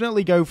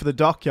definitely go for the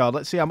dockyard.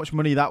 Let's see how much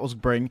money that will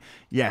bring.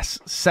 Yes,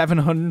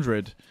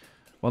 700.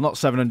 Well, not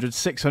 700,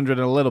 600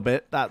 and a little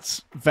bit.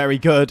 That's very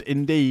good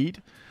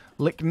indeed.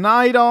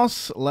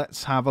 Lycnidos.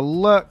 Let's have a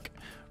look.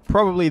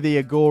 Probably the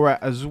Agora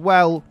as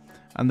well.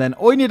 And then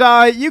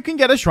Oinidai. You can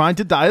get a shrine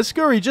to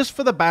Dioscuri just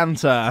for the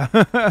banter.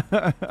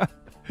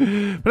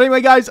 But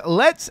anyway, guys,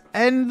 let's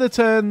end the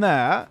turn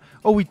there.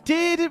 Oh, we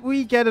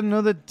get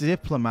another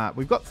diplomat.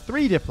 We've got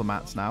 3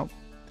 diplomats now.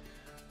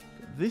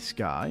 This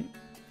guy.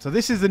 So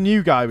this is the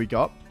new guy we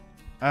got.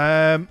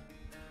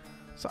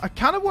 So I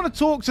kind of want to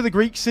talk to the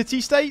Greek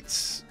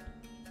city-states.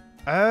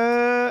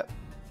 Where?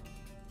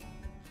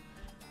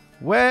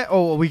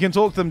 Oh, we can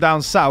talk to them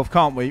down south,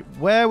 can't we?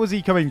 Where was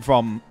he coming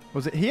from?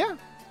 Was it here?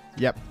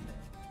 Yep.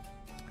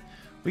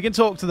 We can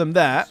talk to them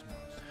there.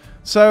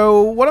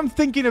 So what I'm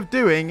thinking of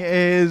doing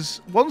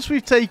is, once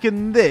we've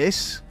taken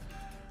this,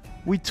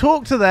 we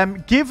talk to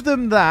them, give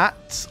them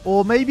that,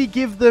 or maybe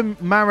give them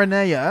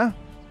Marinea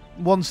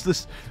once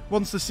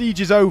the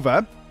siege is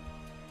over,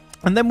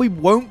 and then we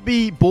won't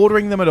be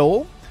bordering them at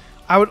all.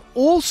 I would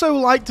also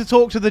like to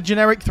talk to the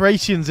generic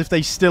Thracians if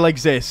they still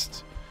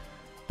exist,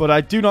 but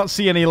I do not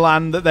see any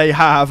land that they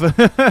have.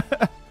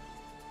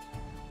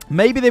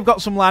 Maybe they've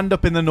got some land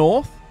up in the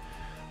north,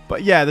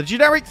 but yeah, the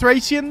generic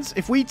Thracians,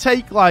 if we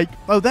take like,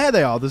 oh, there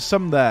they are, there's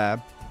some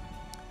there.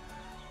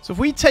 So if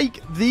we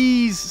take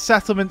these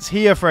settlements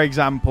here, for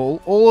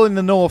example, all in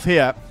the north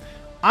here,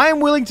 I am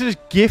willing to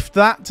just gift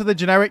that to the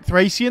generic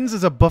Thracians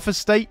as a buffer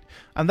state,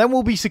 and then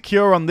we'll be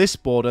secure on this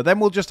border.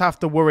 Then we'll just have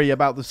to worry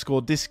about the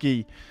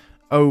Skordiski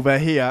over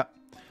here.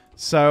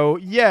 So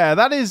yeah,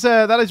 that is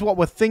what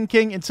we're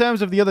thinking. In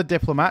terms of the other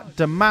diplomat,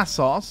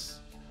 Damasos,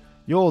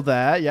 you're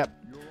there. Yep.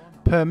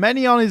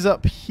 Permenion is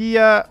up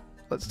here.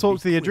 Let's talk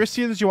to the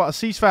Adricians. You want a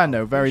ceasefire?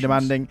 No, very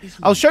demanding.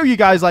 I'll show you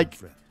guys, like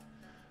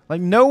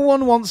no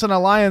one wants an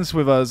alliance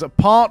with us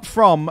apart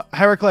from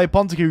Heraclea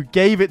Pontic, who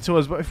gave it to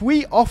us. But if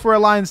we offer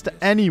alliance to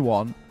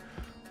anyone,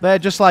 they're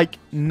just like,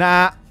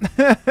 nah,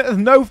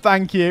 no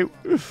thank you.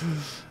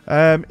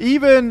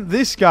 Even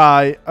this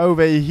guy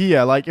over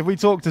here, like if we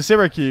talk to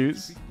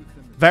Syracuse,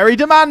 very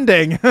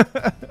demanding.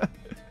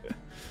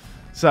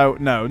 So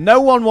no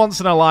one wants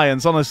an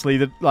alliance, honestly.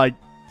 That like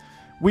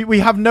we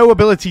have no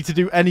ability to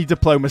do any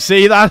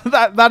diplomacy.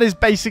 That is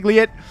basically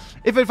it.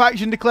 If a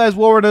faction declares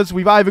war on us,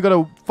 we've either got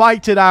to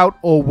fight it out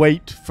or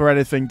wait for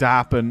anything to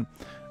happen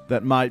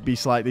that might be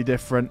slightly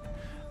different.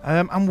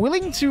 I'm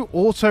willing to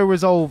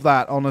auto-resolve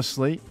that,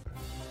 honestly.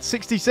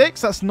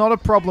 66, that's not a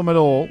problem at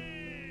all.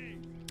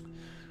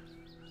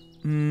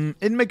 In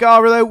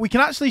Megara, though, we can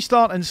actually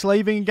start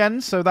enslaving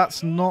again, so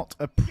that's not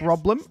a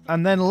problem.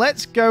 And then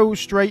let's go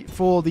straight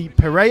for the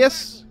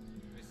Piraeus.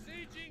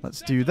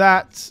 Let's do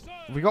that.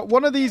 We got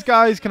one of these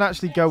guys can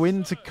actually go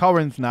into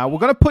Corinth now. We're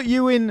going to put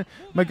you in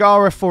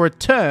Megara for a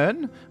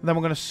turn. And then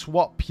we're going to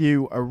swap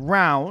you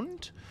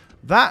around.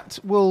 That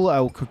will...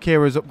 Oh,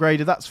 Kokira's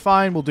upgraded. That's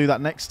fine. We'll do that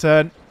next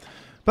turn.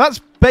 But that's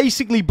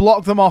basically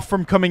blocked them off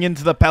from coming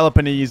into the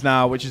Peloponnese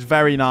now, which is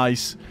very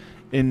nice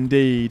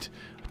indeed.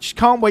 Just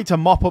can't wait to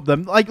mop up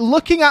them. Like,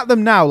 looking at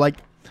them now, like,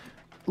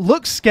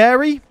 looks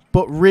scary,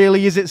 but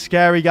really, is it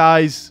scary,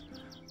 guys?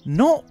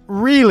 Not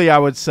really, I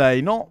would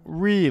say. Not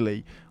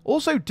really.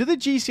 Also, do the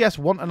GCS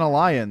want an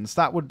alliance?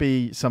 That would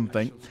be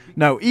something.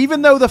 No,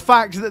 even though the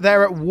fact that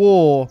they're at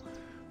war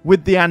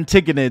with the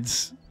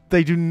Antigonids,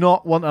 they do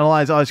not want an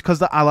alliance. Oh, it's because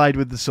they're allied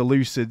with the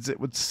Seleucids, it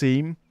would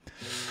seem.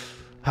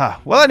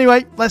 Well,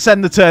 anyway, let's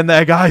end the turn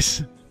there,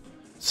 guys.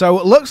 So,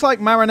 it looks like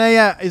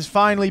Marinea is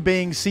finally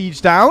being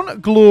sieged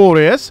down.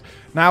 Glorious.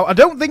 Now, I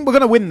don't think we're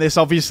going to win this,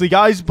 obviously,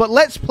 guys, but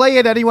let's play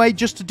it anyway,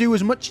 just to do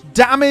as much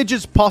damage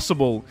as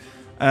possible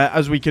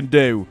as we can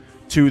do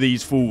to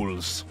these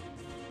fools.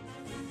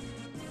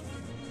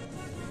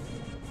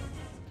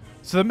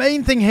 So the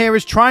main thing here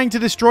is trying to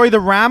destroy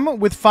the ram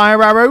with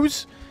fire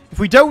arrows. If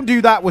we don't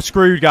do that, we're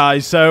screwed,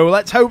 guys. So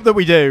let's hope that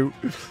we do.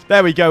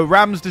 There we go.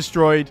 Ram's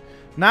destroyed.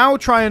 Now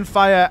try and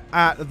fire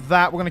at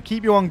that. We're going to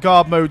keep you on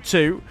guard mode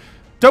too.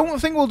 Don't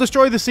think we'll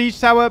destroy the siege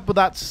tower, but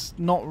that's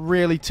not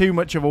really too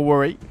much of a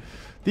worry.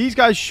 These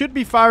guys should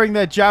be firing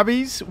their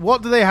jabbies.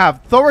 What do they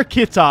have?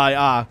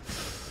 Thorakitai.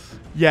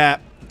 Yeah.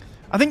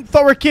 I think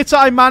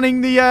Thorakitai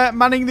manning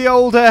the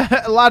old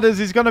ladders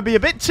is going to be a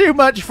bit too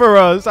much for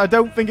us. I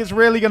don't think it's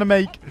really going to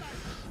make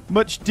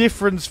much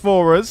difference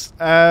for us.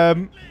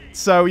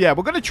 So, yeah,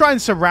 we're going to try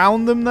and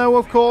surround them, though,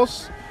 of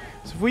course.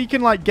 So if we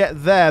can, like,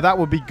 get there, that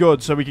would be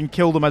good, so we can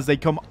kill them as they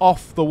come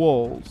off the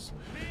walls.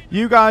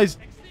 You guys...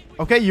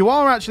 Okay, you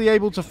are actually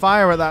able to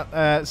fire at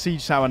that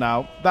siege tower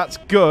now. That's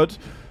good.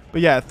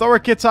 But, yeah,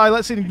 Thorakitai,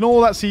 let's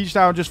ignore that siege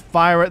tower and just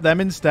fire at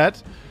them instead.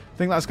 I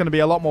think that's going to be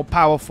a lot more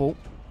powerful.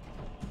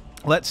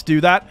 Let's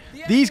do that.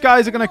 These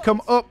guys are going to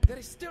come up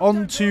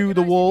onto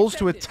the walls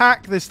to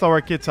attack this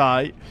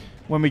Thorakitai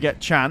when we get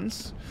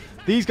chance.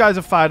 These guys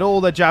have fired all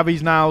their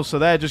jabbies now, so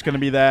they're just going to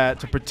be there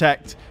to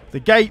protect the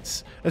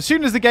gates. As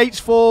soon as the gates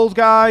fall,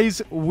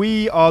 guys,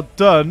 we are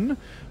done.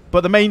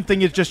 But the main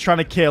thing is just trying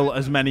to kill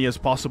as many as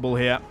possible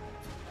here.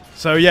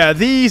 So yeah,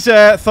 these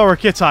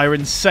Thorakitai are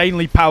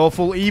insanely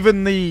powerful.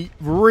 Even the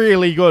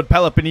really good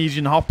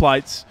Peloponnesian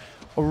hoplites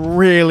are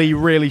really,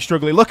 really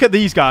struggling. Look at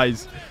these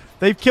guys.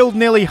 They've killed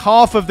nearly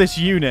half of this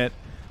unit.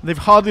 They've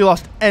hardly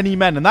lost any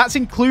men, and that's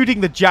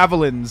including the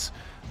javelins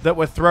that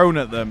were thrown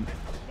at them.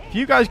 If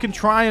you guys can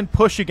try and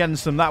push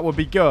against them, that would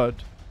be good.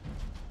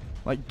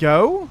 Like,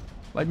 go?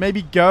 Like,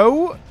 maybe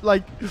go?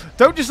 Like,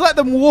 don't just let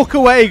them walk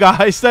away,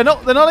 guys. They're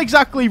not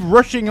exactly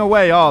rushing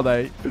away, are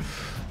they?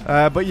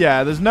 But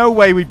yeah, there's no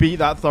way we beat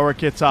that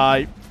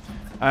Thorakitai.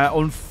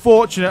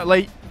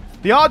 Unfortunately.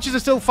 The archers are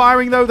still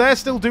firing, though. They're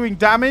still doing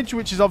damage,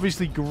 which is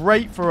obviously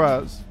great for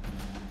us.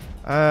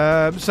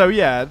 So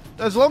yeah,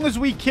 as long as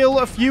we kill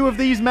a few of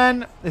these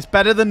men, it's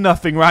better than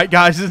nothing, right,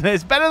 guys? Isn't it?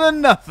 It's better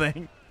than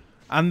nothing.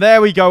 And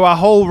there we go. Our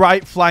whole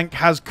right flank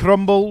has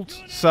crumbled.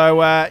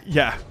 So,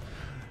 yeah.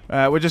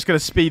 We're just going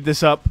to speed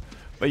this up.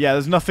 But yeah,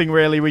 there's nothing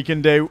really we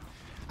can do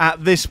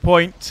at this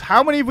point.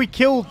 How many have we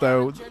killed,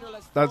 though?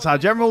 That's our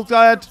general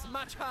dead.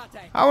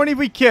 How many have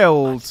we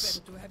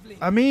killed?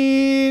 I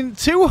mean,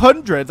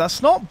 200.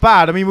 That's not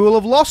bad. I mean, we will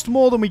have lost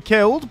more than we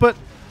killed, but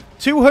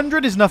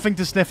 200 is nothing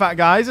to sniff at,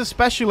 guys,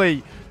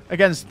 especially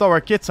against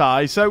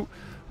Thorakitai. So,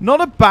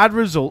 not a bad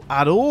result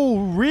at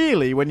all,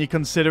 really, when you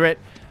consider it.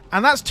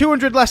 And that's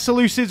 200 less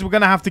Seleucids we're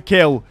going to have to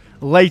kill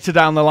later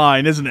down the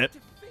line, isn't it?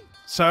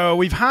 So,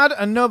 we've had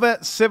another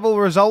civil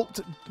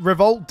revolt,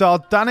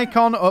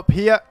 Dardanicon up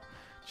here.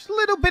 Just a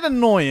little bit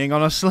annoying,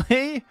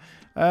 honestly.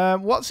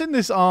 What's in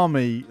this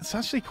army? It's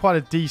actually quite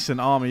a decent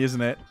army,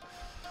 isn't it?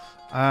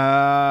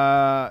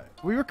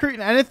 We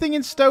recruiting anything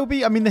in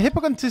Stoby? I mean, the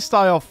Hippocontisti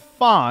are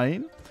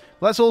fine.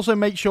 Let's also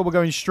make sure we're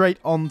going straight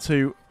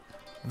onto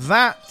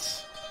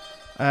that.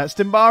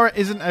 Stimbara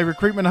isn't a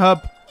recruitment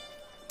hub.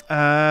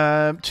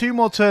 2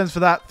 more turns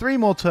for that. 3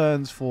 more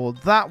turns for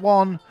that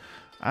one.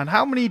 And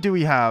how many do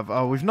we have?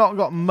 Oh, we've not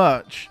got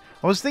much.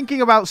 I was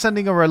thinking about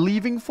sending a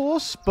relieving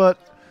force, but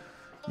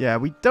yeah,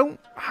 we don't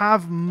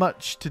have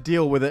much to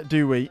deal with it,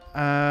 do we?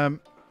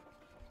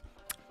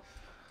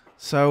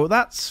 So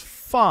that's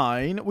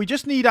fine. We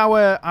just need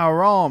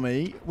our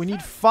army. We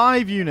need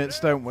 5 units,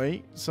 don't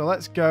we? So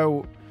let's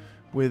go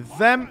with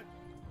them.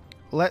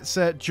 Let's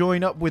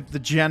join up with the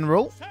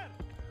general.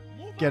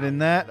 Get in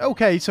there.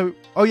 Okay, so...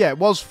 Oh, yeah, it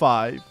was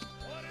 5.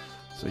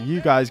 So you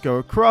guys go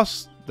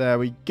across. There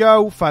we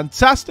go.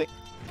 Fantastic.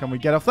 Can we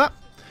get off that?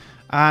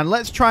 And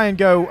let's try and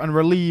go and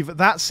relieve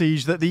that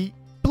siege that the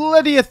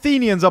bloody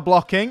Athenians are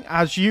blocking,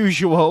 as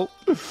usual.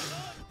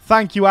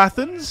 Thank you,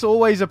 Athens.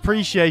 Always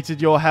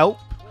appreciated your help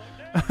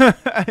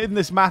in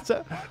this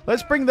matter.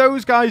 Let's bring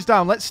those guys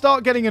down. Let's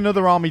start getting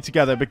another army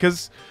together,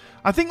 because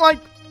I think, like,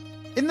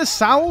 in the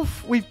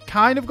south, we've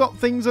kind of got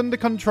things under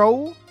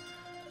control.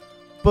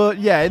 But,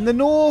 yeah, in the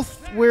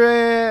north,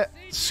 we're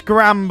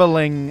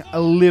scrambling a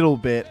little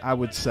bit, I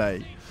would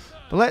say.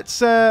 But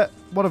let's,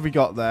 what have we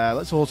got there?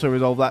 Let's also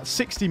resolve that.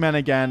 60 men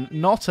again,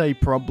 not a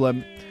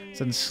problem. Let's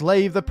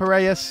enslave the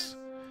Piraeus.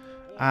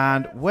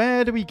 And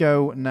where do we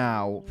go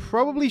now?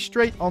 Probably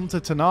straight onto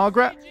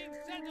Tanagra.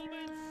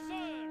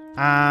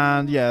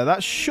 And, yeah,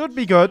 that should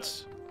be good.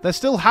 They're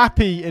still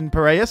happy in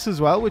Piraeus as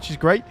well, which is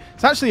great.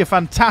 It's actually a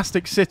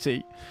fantastic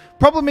city.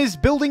 Problem is,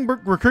 building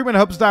recruitment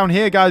hubs down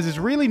here, guys, is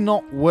really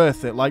not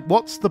worth it. Like,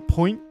 what's the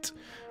point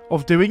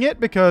of doing it?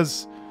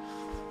 Because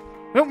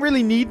we don't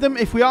really need them.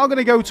 If we are going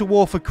to go to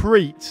war for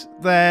Crete,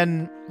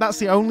 then that's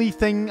the only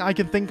thing I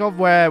can think of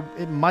where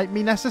it might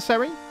be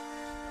necessary.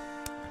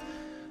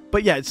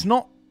 But yeah, it's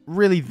not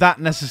really that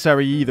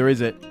necessary either,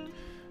 is it?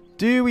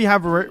 Do we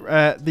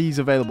have these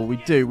available? We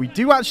do. We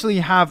do actually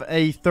have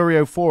a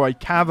Thurio-4, a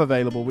cav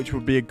available, which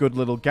would be a good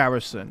little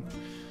garrison.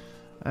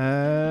 So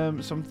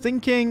I'm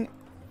thinking...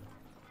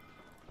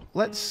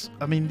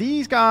 I mean,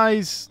 these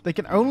guys, they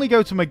can only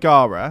go to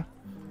Megara.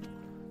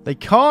 They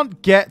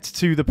can't get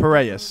to the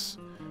Piraeus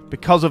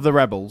because of the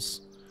rebels,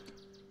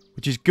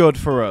 which is good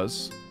for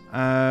us.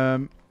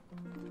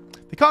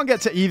 They can't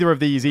get to either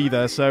of these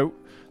either, so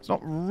it's not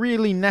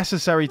really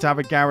necessary to have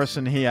a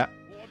garrison here.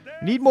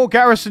 We need more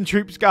garrison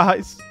troops,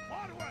 guys.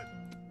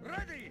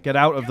 Get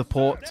out of the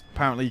port.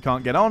 Apparently you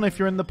can't get on if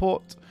you're in the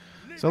port.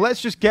 So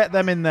let's just get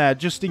them in there,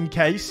 just in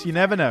case. You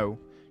never know.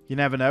 You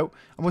never know.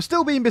 And we're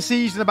still being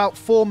besieged in about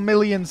 4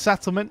 million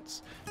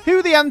settlements. Who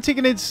are the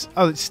Antigonids?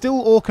 Oh, it's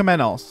still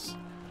Orchomenos.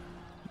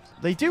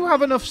 They do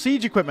have enough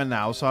siege equipment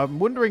now, so I'm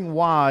wondering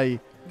why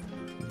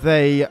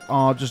they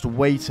are just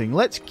waiting.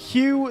 Let's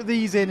queue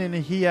these in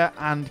here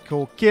and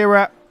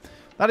Corcyra.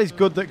 That is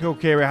good that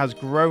Corcyra has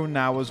grown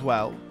now as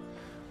well.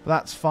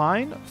 That's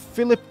fine.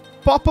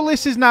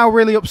 Philippopolis is now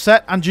really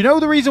upset. And do you know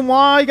the reason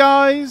why,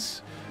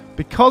 guys?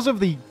 Because of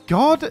the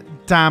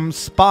goddamn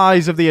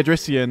spies of the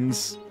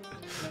Adricians.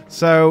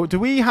 So, do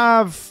we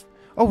have...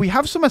 Oh, we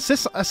have some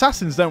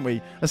assassins, don't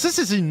we?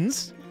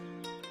 Assassins?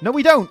 No,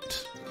 we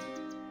don't.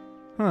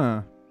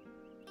 Huh.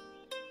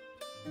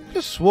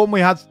 Just sworn we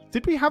had...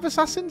 Did we have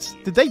assassins?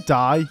 Did they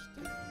die?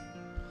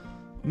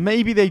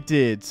 Maybe they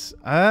did.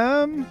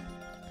 But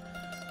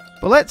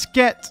let's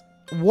get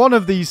one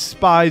of these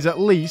spies at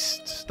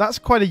least. That's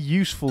quite a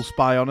useful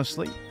spy,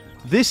 honestly.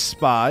 This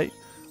spy.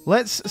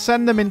 Let's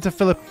send them into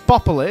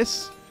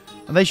Philippopolis.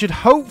 And they should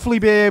hopefully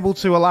be able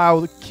to allow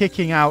the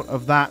kicking out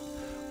of that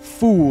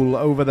fool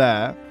over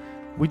there.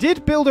 We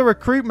did build a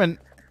recruitment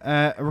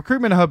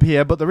hub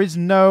here, but there is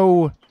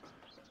no...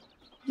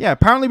 Yeah,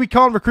 apparently we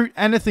can't recruit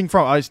anything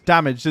from... Oh, it's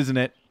damaged, isn't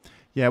it?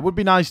 Yeah, it would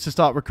be nice to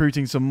start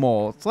recruiting some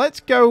more. So let's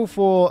go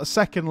for a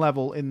second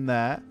level in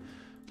there.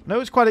 I know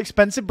it's quite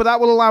expensive, but that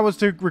will allow us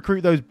to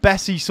recruit those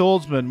Bessie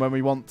swordsmen when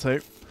we want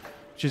to,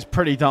 which is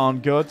pretty darn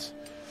good.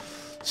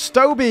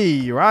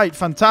 Stoby, right,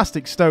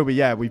 fantastic Stoby.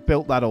 Yeah, we've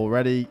built that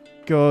already.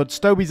 Good.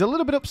 Stoby's a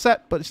little bit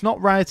upset, but it's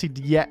not rioted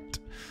yet,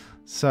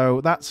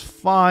 so that's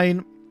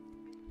fine.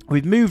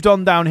 We've moved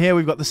on down here.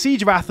 We've got the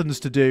Siege of Athens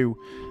to do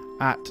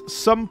at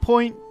some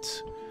point.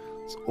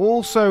 Let's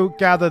also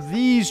gather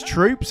these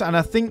troops, and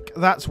I think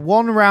that's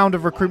one round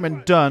of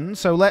recruitment done.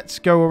 So let's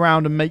go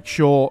around and make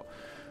sure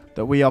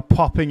that we are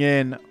popping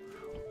in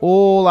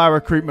all our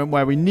recruitment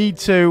where we need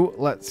to.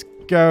 Let's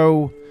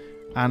go.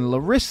 And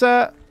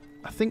Larissa,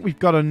 I think we've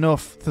got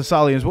enough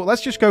Thessalians. Well,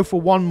 let's just go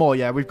for one more.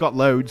 Yeah, we've got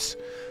loads.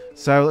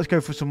 So let's go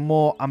for some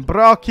more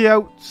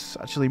Ambraciotes.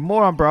 Actually,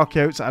 more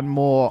Ambraciotes and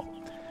more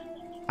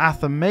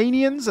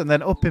Athemanians. And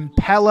then up in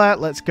Pella,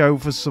 let's go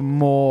for some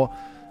more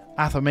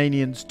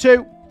Athemanians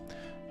too.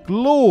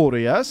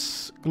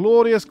 Glorious.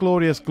 Glorious,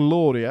 glorious,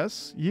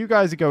 glorious. You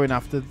guys are going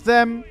after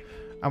them.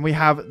 And we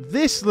have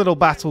this little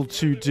battle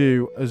to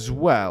do as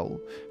well.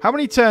 How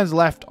many turns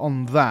left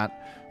on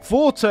that?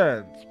 4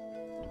 turns.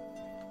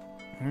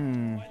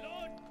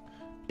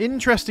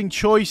 Interesting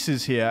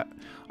choices here.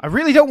 I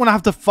really don't want to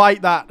have to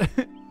fight that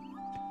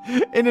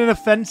in an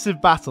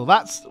offensive battle.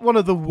 That's one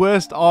of the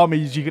worst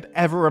armies you could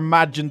ever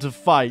imagine to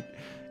fight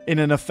in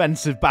an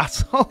offensive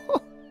battle.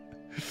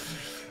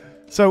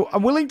 So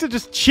I'm willing to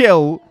just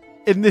chill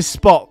in this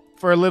spot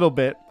for a little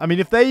bit. I mean,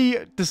 if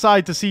they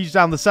decide to siege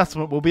down the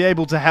settlement, we'll be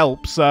able to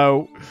help.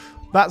 So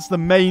that's the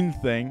main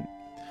thing.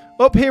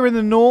 Up here in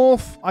the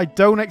north, I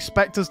don't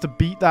expect us to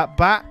beat that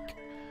back.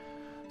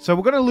 So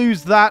we're going to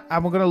lose that,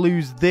 and we're going to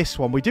lose this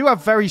one. We do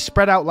have very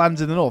spread out lands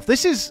in the north.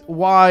 This is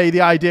why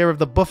the idea of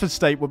the buffer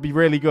state would be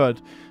really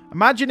good.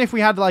 Imagine if we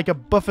had like a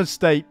buffer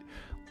state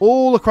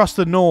all across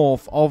the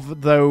north of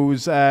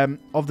those,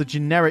 of the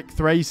generic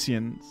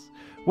Thracians.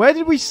 Where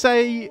did we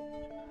say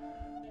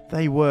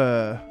they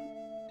were?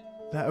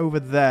 They're over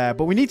there.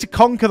 But we need to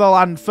conquer the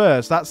land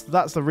first. That's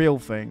the real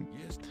thing.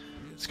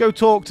 Let's go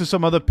talk to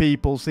some other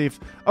people, see if...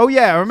 Oh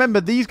yeah, I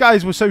remember these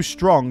guys were so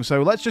strong,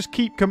 so let's just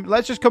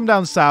come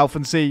down south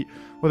and see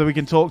whether we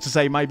can talk to,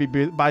 say, maybe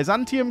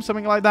Byzantium,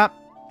 something like that.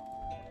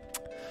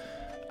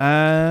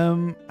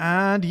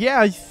 And yeah,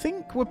 I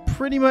think we're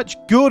pretty much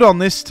good on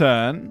this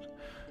turn.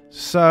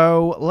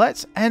 So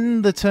let's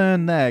end the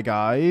turn there,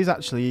 guys.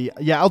 Actually,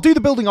 yeah, I'll do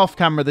the building off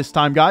camera this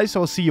time, guys,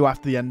 so I'll see you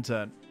after the end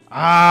turn.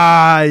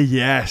 Ah,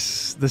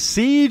 yes. The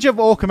Siege of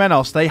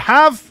Orchomenos. They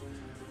have...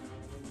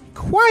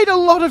 quite a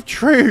lot of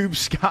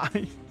troops,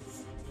 guys.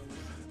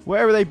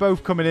 Where are they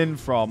both coming in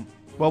from?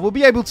 Well, we'll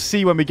be able to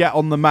see when we get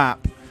on the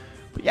map.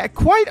 But yeah,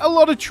 quite a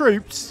lot of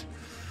troops.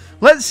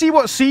 Let's see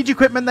what siege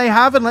equipment they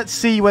have, and let's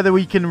see whether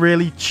we can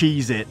really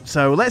cheese it.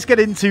 So let's get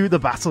into the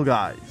battle,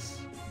 guys.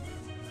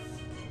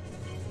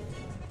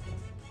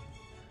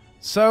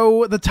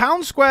 So the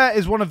town square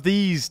is one of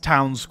these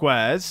town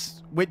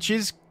squares, which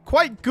is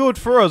quite good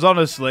for us,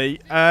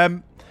 honestly.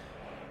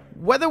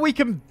 Whether we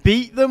can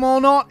beat them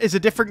or not is a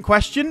different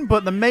question,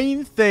 but the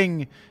main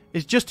thing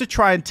is just to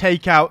try and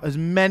take out as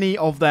many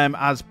of them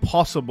as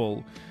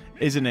possible,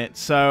 isn't it?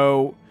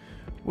 So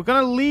we're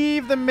going to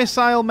leave the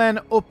missile men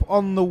up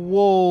on the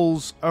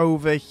walls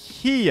over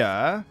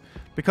here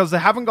because they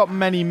haven't got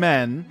many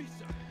men.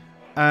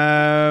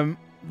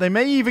 They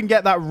may even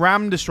get that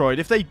ram destroyed.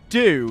 If they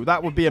do,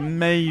 that would be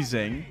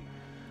amazing.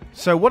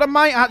 So what I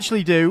might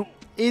actually do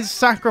is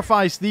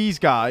sacrifice these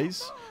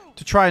guys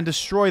to try and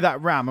destroy that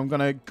ram. I'm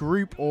going to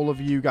group all of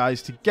you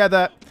guys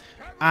together.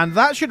 And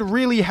that should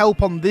really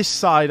help on this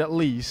side at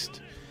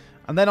least.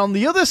 And then on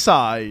the other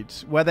side,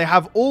 where they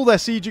have all their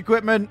siege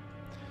equipment,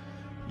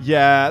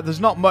 yeah, there's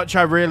not much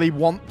I really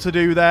want to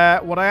do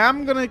there. What I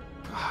am going to...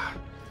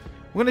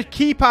 we're going to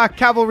keep our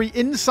cavalry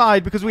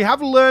inside because we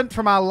have learned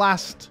from our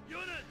last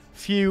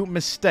few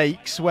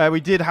mistakes where we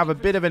did have a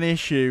bit of an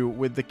issue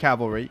with the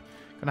cavalry.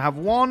 Going to have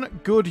one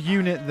good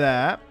unit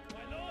there.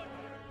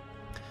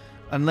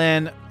 And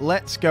then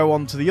let's go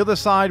on to the other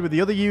side with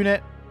the other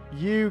unit.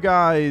 You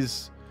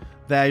guys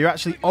there, you're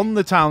actually on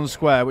the town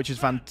square, which is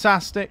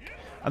fantastic.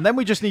 And then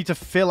we just need to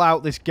fill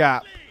out this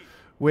gap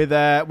with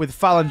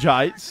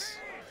phalangites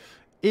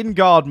in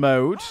guard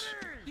mode.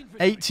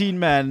 18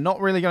 men,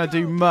 not really going to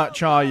do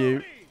much, are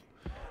you?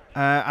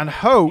 And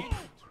hope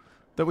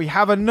that we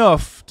have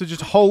enough to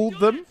just hold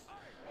them.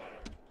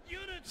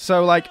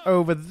 So, like,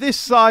 over this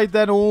side,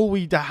 then all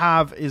we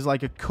have is,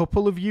 like, a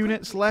couple of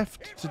units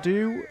left to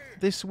do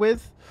this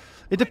with.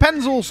 It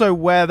depends also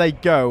where they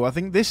go. I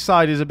think this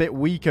side is a bit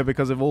weaker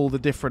because of all the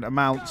different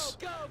amounts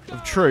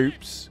of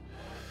troops.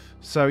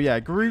 So, yeah,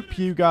 group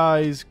you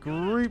guys.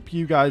 Group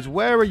you guys.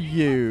 Where are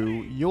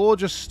you? You're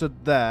just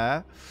stood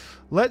there.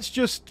 Let's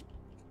just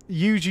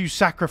use you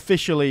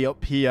sacrificially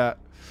up here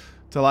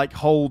to, like,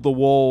 hold the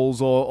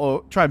walls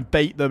or try and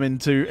bait them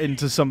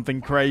into something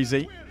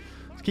crazy.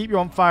 Keep you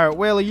on fire at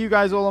will. Are you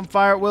guys all on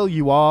fire at will?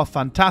 You are.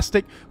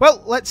 Fantastic.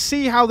 Well, let's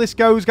see how this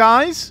goes,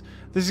 guys.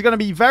 This is going to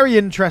be very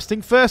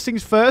interesting. First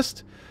things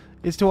first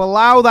is to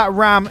allow that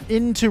ram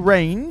into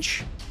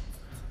range.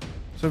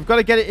 So we've got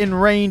to get it in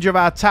range of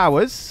our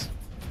towers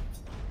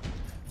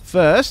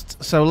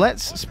first. So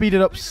let's speed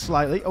it up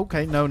slightly.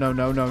 Okay, no. Not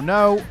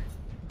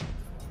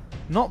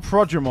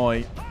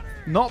Prodromoy.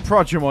 Not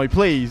Prodromoy,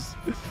 please.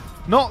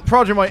 Not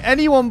Prodromoy.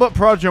 Anyone but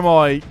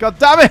Prodromoy. God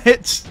damn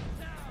it!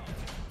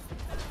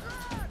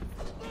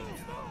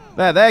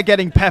 There, they're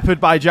getting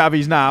peppered by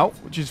jabbies now,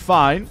 which is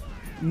fine.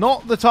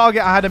 Not the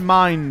target I had in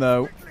mind,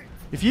 though.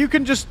 If you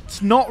can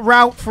just not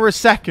rout for a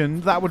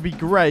second, that would be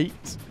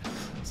great.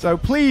 So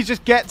please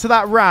just get to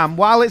that ram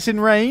while it's in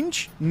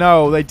range.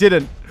 No, they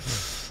didn't.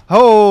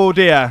 Oh,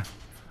 dear.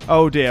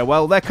 Oh, dear.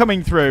 Well, they're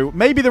coming through.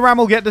 Maybe the ram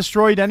will get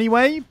destroyed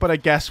anyway, but I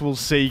guess we'll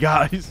see,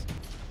 guys.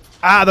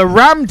 Ah, the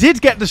ram did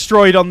get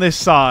destroyed on this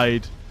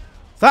side.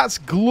 That's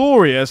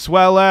glorious.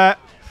 Well,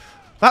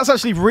 that's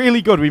actually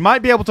really good. We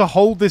might be able to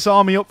hold this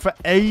army up for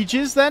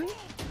ages then.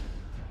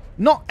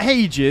 Not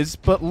ages,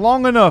 but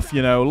long enough,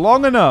 you know.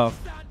 Long enough.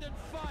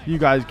 You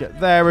guys get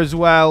there as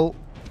well.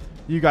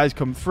 You guys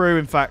come through.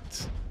 In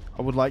fact,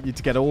 I would like you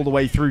to get all the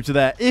way through to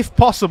there, if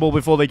possible,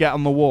 before they get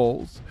on the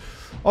walls.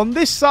 On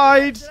this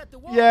side,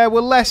 yeah,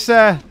 we're less...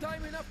 Oh,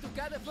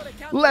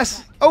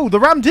 the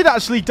ram did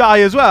actually die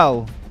as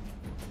well.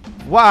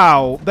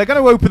 Wow. They're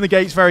going to open the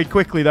gates very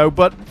quickly, though,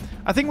 but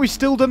I think we've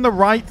still done the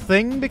right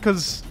thing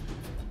because...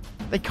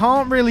 they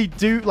can't really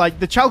do... like,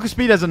 the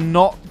Chalcospiders are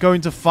not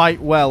going to fight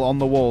well on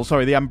the walls.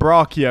 Sorry, the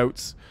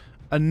Ambrachiotes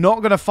are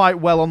not going to fight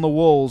well on the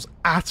walls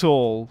at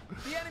all.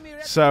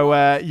 So,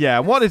 yeah.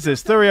 What is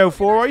this?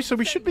 304? So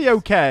we should be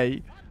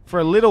okay for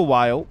a little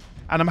while.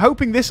 And I'm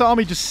hoping this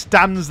army just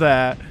stands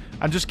there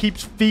and just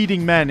keeps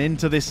feeding men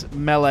into this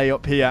melee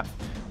up here.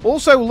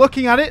 Also,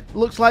 looking at it,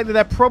 looks like that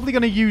they're probably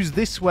going to use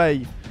this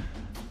way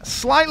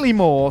slightly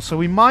more. So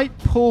we might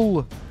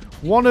pull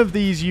one of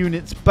these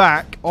units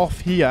back off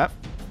here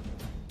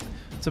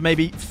to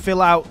maybe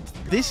fill out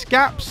this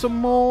gap some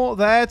more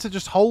there to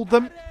just hold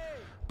them.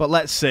 But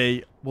let's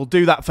see. We'll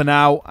do that for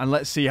now, and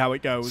let's see how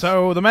it goes.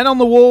 So the men on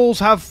the walls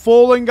have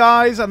fallen,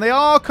 guys, and they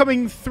are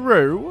coming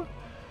through.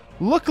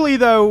 Luckily,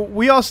 though,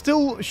 we are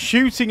still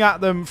shooting at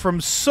them from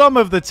some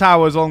of the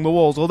towers along the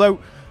walls, although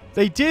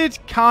they did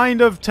kind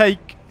of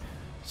take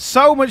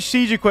so much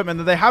siege equipment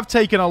that they have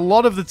taken a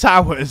lot of the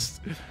towers,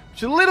 which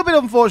is a little bit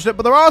unfortunate,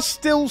 but there are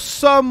still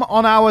some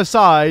on our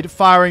side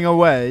firing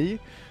away.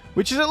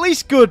 Which is at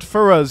least good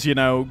for us, you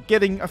know,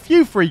 getting a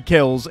few free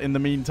kills in the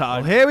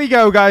meantime. Well, here we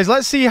go, guys.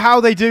 Let's see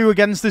how they do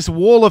against this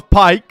wall of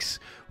pikes.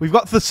 We've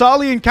got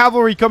Thessalian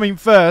cavalry coming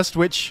first,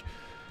 which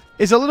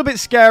is a little bit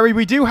scary.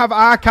 We do have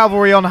our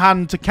cavalry on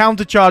hand to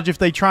countercharge if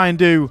they try and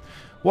do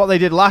what they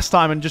did last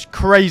time and just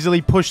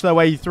crazily push their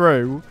way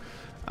through.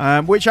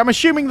 Which I'm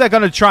assuming they're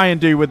going to try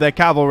and do with their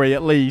cavalry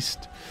at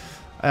least.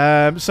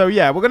 So,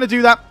 yeah, we're going to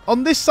do that.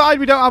 On this side,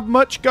 we don't have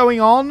much going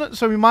on,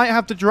 so we might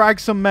have to drag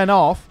some men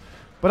off.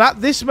 But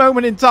at this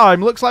moment in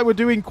time, looks like we're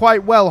doing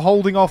quite well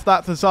holding off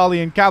that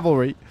Thessalian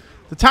cavalry.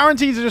 The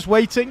Tarentines are just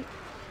waiting.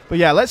 But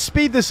yeah, let's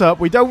speed this up.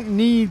 We don't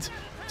need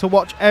to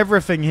watch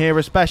everything here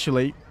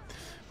especially.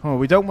 Oh,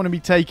 we don't want to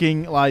be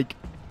taking, like,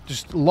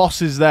 just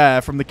losses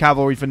there from the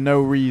cavalry for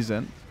no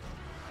reason.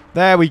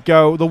 There we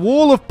go. The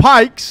wall of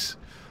pikes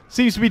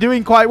seems to be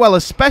doing quite well,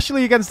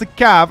 especially against the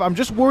cav. I'm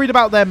just worried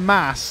about their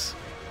mass.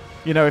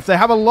 You know, if they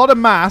have a lot of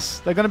mass,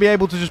 they're going to be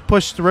able to just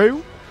push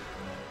through.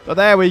 But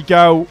there we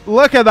go.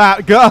 Look at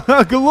that.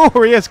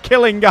 Glorious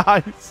killing,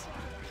 guys.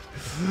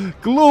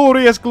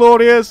 Glorious,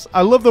 glorious.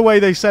 I love the way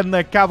they send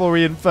their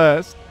cavalry in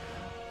first.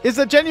 Is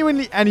there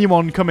genuinely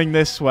anyone coming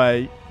this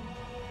way?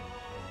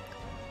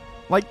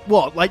 Like,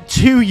 what? Like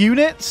 2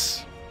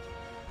 units?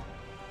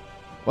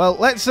 Well,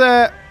 let's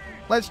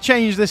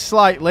change this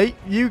slightly.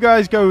 You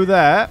guys go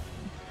there.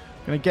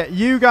 I'm going to get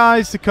you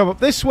guys to come up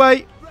this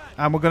way.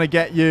 And we're going to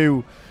get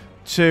you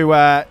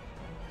to...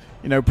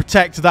 you know,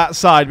 protect that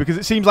side, because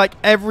it seems like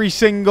every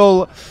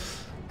single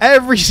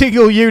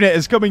unit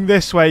is coming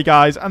this way,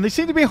 guys, and they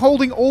seem to be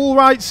holding all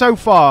right so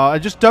far. I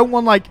just don't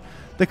want, like,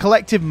 the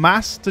collective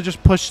mass to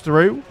just push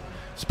through,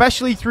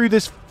 especially through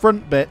this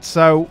front bit.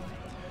 So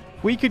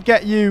we could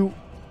get you,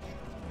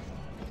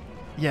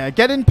 yeah,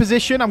 get in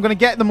position. I'm going to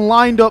get them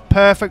lined up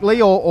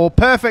perfectly, or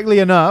perfectly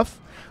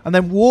enough, and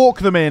then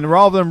walk them in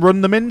rather than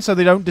run them in so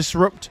they don't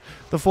disrupt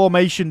the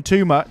formation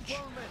too much.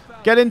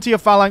 Get into your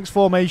phalanx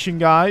formation,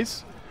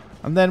 guys.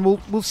 And then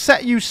we'll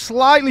set you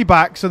slightly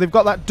back so they've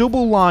got that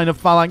double line of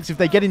phalanx if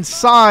they get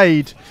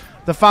inside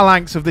the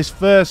phalanx of this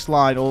first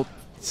line, or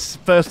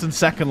first and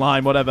second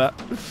line, whatever.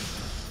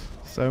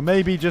 So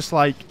maybe just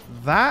like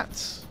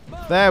that.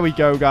 There we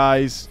go,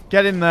 guys.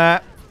 Get in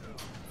there.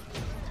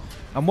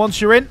 And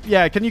once you're in,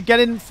 yeah, can you get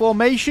in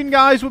formation,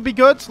 guys, would be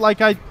good,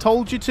 like I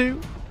told you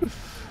to.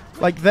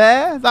 Like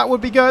there, that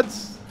would be good.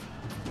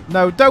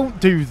 No, don't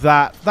do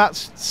that.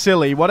 That's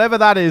silly. Whatever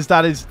that is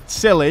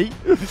silly.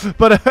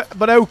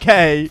 but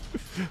okay.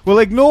 We'll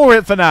ignore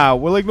it for now.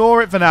 We'll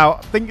ignore it for now.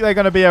 I think they're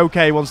going to be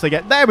okay once they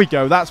get... There we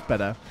go. That's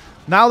better.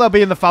 Now they'll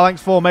be in the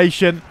phalanx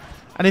formation.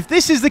 And if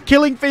this is the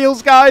killing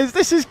fields, guys,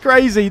 this is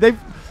crazy.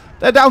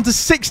 They're down to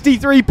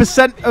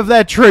 63% of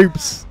their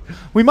troops.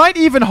 We might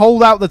even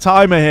hold out the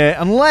timer here,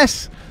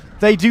 unless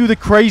they do the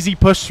crazy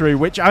push through,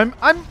 which I'm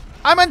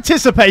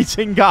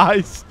anticipating,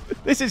 guys.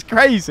 This is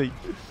crazy.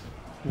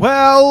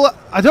 Well,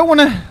 I don't want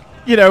to,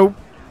 you know,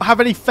 have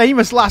any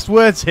famous last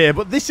words here,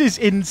 but this is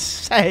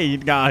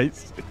insane,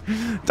 guys.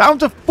 Down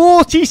to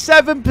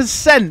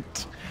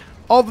 47%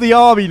 of the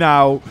army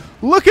now.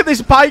 Look at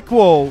this pike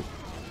wall.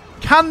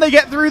 Can they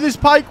get through this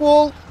pike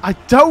wall? I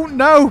don't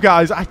know,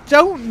 guys. I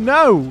don't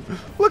know.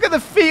 Look at the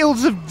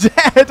fields of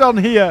dead on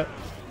here.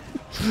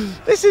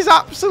 This is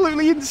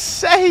absolutely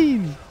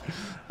insane.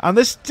 And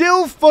they're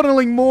still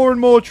funneling more and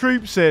more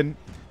troops in.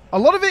 A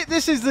lot of it,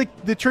 this is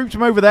the troops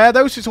from over there.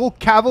 Those is all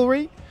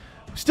cavalry.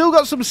 Still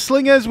got some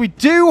slingers. We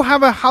do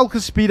have a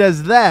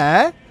Halkaspides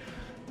there.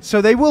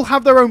 So they will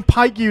have their own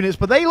pike units.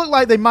 But they look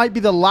like they might be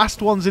the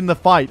last ones in the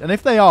fight. And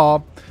if they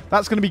are,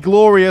 that's going to be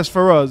glorious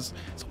for us.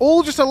 It's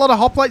all just a lot of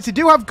hoplites. They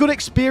do have good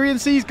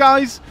experience, these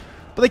guys.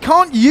 But they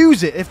can't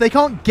use it if they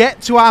can't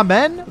get to our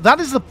men. That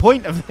is the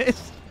point of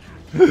this.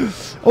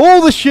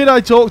 All the shit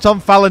I talked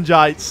on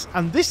phalangites,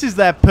 and this is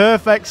their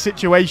perfect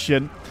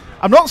situation.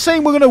 I'm not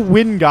saying we're going to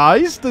win,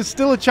 guys. There's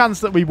still a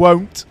chance that we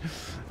won't.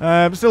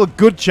 Still a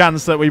good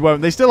chance that we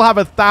won't. They still have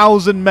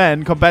 1,000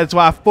 men compared to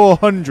our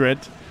 400.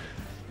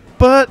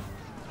 But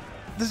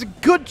there's a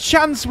good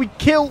chance we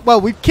kill...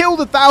 Well, we've killed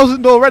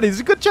 1,000 already. There's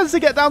a good chance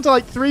they get down to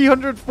like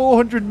 300,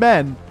 400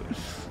 men.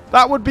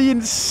 That would be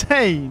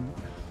insane.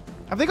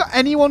 Have they got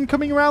anyone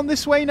coming around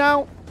this way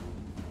now?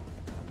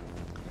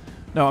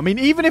 No, I mean,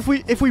 even if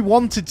we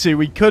wanted to,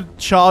 we could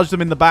charge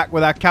them in the back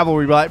with our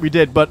cavalry like we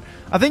did. But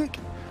I think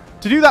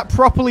to do that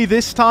properly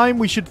this time,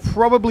 we should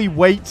probably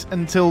wait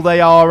until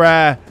they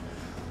are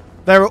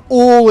they're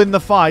all in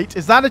the fight.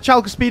 Is that a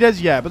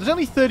Chalcaspides? Yeah, but there's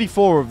only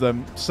 34 of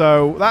them,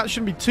 so that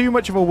shouldn't be too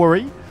much of a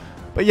worry.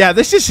 But yeah,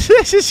 this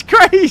is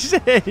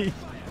crazy.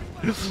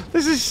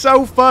 This is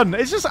so fun.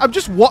 It's just I'm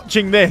just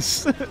watching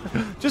this,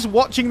 just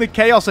watching the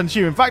chaos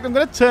ensue. In fact, I'm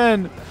going to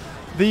turn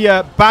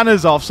the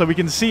banners off so we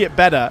can see it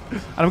better.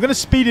 And I'm going to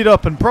speed it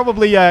up and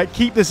probably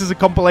keep this as a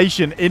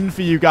compilation in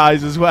for you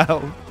guys as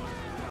well.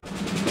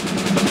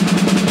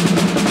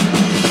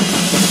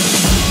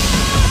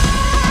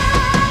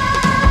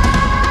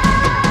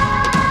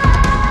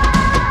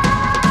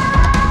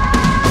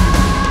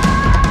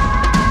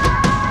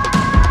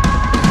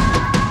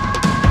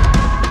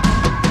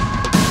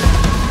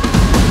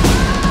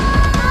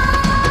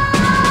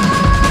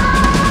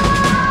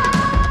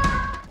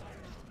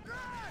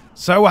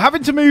 So we're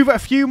having to move a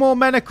few more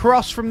men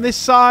across from this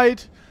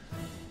side.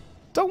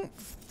 Don't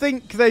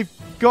think they've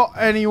got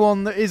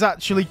anyone that is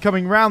actually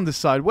coming round this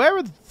side. Where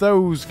are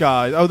those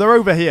guys? Oh, they're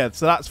over here,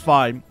 so that's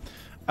fine.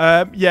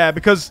 Yeah,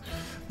 because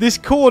this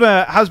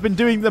corner has been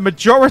doing the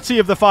majority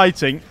of the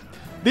fighting.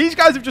 These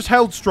guys have just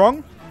held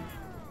strong.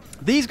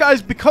 These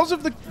guys, because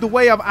of the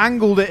way I've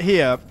angled it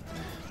here,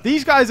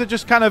 these guys are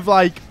just kind of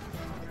like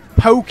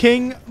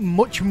poking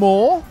much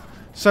more.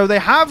 So they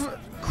have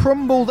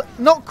crumbled,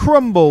 not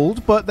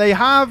crumbled, but they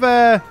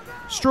have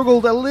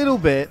struggled a little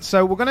bit.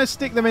 So we're going to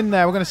stick them in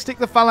there. We're going to stick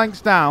the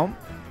phalanx down.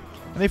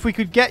 And if we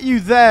could get you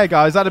there,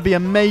 guys, that'd be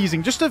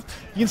amazing. Just to,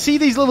 you can see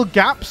these little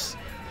gaps,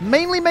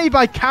 mainly made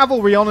by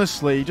cavalry,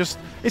 honestly. Just,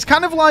 it's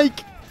kind of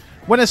like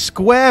when a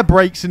square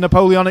breaks in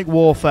Napoleonic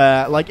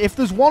warfare. Like, if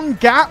there's one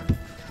gap,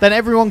 then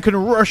everyone can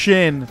rush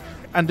in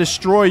and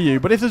destroy you.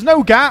 But if there's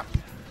no gap,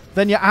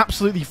 then you're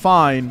absolutely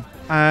fine.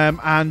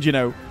 And, you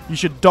know, you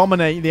should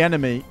dominate the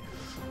enemy.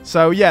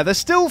 So, yeah, they're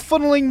still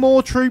funneling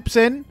more troops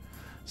in.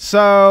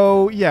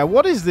 So, yeah,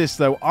 what is this,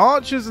 though?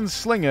 Archers and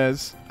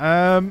slingers.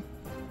 Looks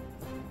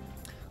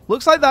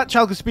like that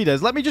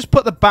Chalcaspides. Let me just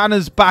put the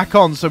banners back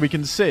on so we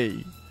can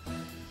see.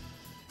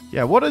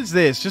 Yeah, what is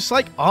this? Just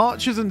like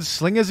archers and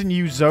slingers in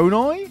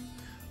Eusonoi?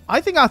 I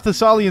think our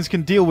Thessalians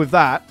can deal with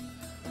that.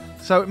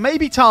 So it may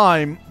be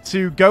time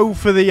to go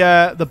for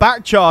the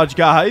back charge,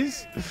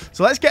 guys.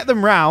 So let's get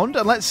them round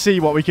and let's see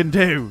what we can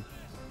do.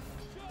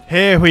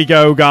 Here we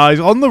go, guys.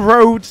 On the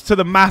road to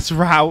the mass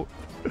rout.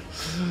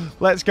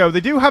 Let's go. They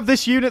do have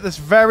this unit that's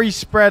very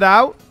spread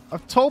out.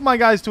 I've told my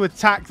guys to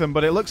attack them,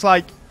 but it looks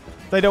like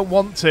they don't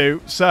want to.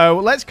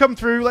 So let's come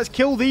through. Let's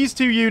kill these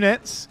two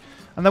units.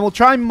 And then we'll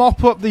try and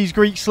mop up these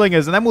Greek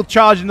slingers. And then we'll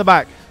charge in the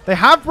back. They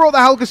have brought the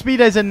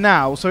Halkaspides in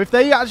now. So if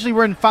they actually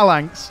were in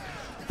phalanx,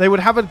 they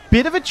would have a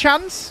bit of a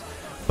chance.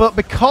 But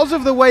because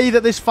of the way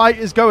that this fight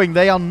is going,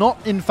 they are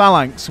not in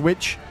phalanx,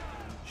 which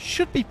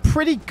should be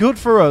pretty good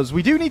for us.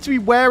 We do need to be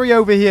wary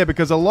over here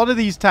because a lot of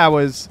these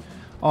towers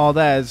are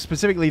theirs,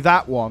 specifically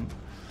that one.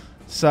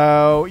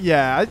 So,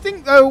 yeah, I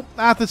think, though,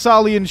 our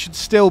Thessalians should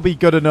still be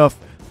good enough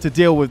to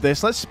deal with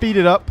this. Let's speed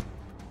it up.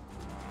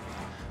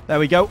 There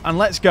we go. And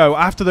let's go.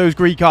 After those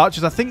Greek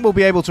archers, I think we'll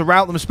be able to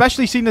rout them,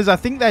 especially seeing as I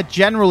think their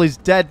general is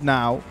dead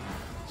now.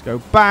 Let's go.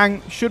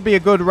 Bang. Should be a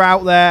good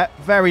rout there.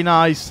 Very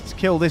nice. Let's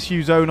kill this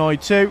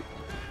Euzonoid too.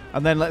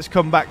 And then let's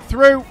come back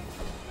through.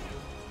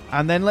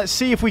 And then let's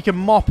see if we can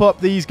mop up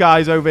these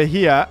guys over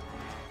here.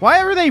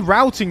 Where are they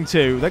routing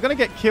to? They're going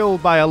to get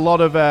killed by a lot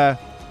of...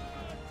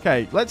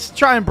 Okay, let's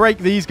try and break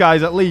these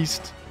guys at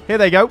least. Here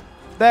they go.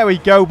 There we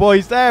go,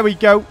 boys. There we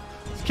go.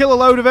 Let's kill a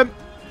load of them.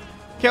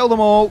 Kill them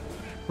all.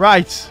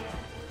 Right.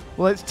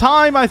 Well, it's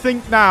time, I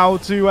think, now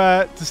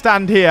to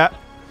stand here.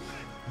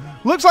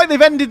 Looks like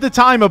they've ended the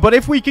timer, but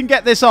if we can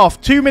get this off.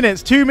 2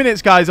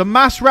 minutes, guys. A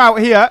mass rout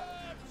here.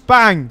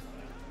 Bang.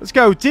 Let's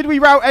go. Did we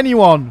rout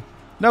anyone?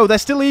 No, they're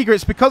still eager.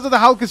 It's because of the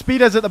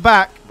Halkaspides at the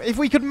back. If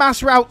we could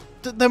mass rout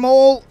them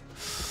all...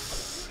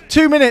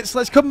 2 minutes.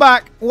 Let's come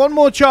back. One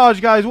more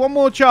charge, guys. One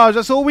more charge.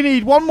 That's all we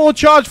need. One more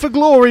charge for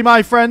glory,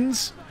 my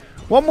friends.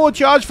 One more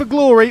charge for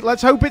glory.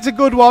 Let's hope it's a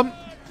good one.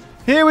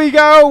 Here we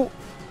go.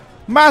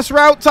 Mass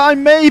rout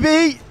time,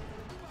 maybe.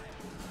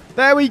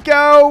 There we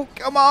go.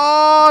 Come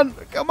on.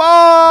 Come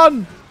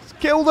on. Let's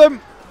kill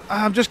them.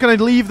 I'm just going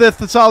to leave the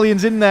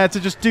Thessalians in there to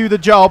just do the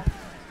job.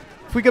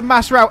 If we can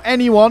mass rout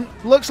anyone.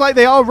 Looks like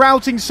they are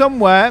routing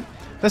somewhere.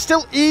 They're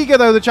still eager,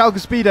 though, the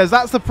Chalcaspides.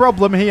 That's the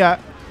problem here.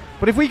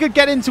 But if we could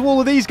get into all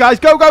of these guys.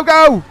 Go, go,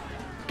 go.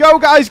 Go,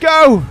 guys,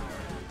 go.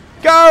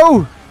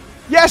 Go.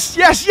 Yes,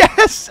 yes,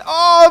 yes.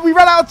 Oh, we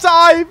ran out of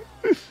time.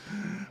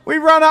 We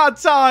ran out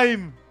of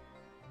time.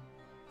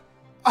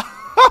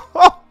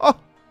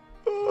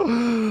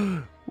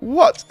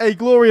 What a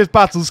glorious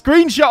battle.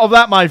 Screenshot of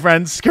that, my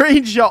friends.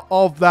 Screenshot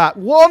of that.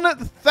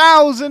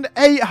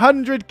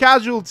 1,800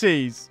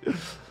 casualties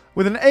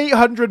with an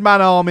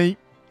 800-man army.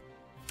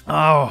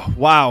 Oh,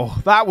 wow.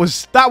 That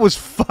was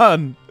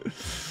fun.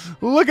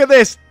 Look at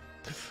this.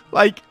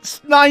 Like,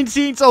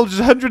 19 soldiers,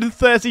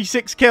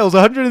 136 kills,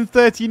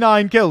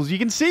 139 kills. You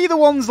can see the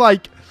ones,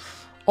 like,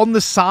 on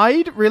the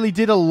side really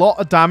did a lot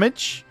of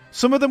damage.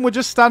 Some of them were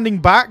just standing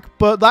back,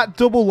 but that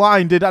double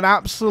line did an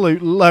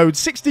absolute load.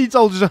 16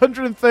 soldiers,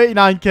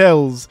 139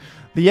 kills.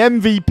 The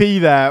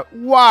MVP there.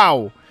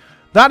 Wow.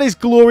 That is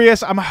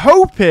glorious. I'm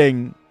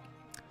hoping...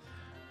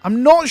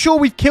 I'm not sure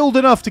we've killed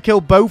enough to kill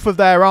both of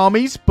their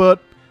armies,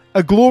 but...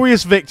 a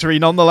glorious victory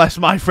nonetheless,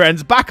 my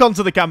friends. Back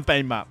onto the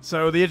campaign map.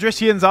 So the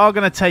Adricians are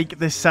going to take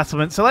this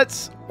settlement. So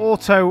let's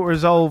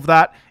auto-resolve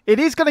that. It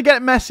is going to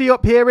get messy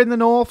up here in the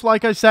north,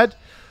 like I said.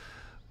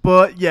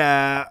 But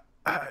yeah,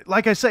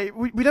 like I say,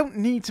 we don't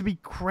need to be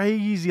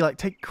crazy, like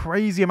take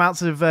crazy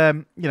amounts of,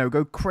 you know,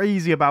 go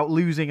crazy about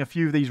losing a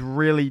few of these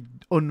really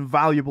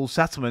invaluable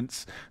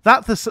settlements.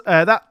 That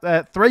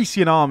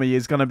Thracian army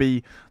is going to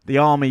be the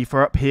army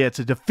for up here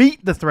to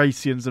defeat the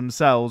Thracians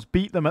themselves,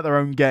 beat them at their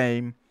own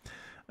game.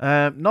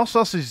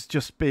 Knossos is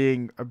just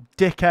being a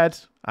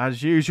dickhead,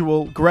 as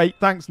usual. Great,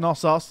 thanks,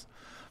 Knossos.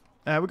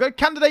 We've got a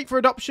candidate for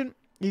adoption.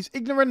 He's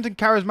ignorant and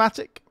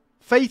charismatic.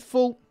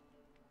 Faithful.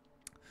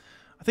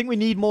 I think we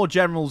need more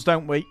generals,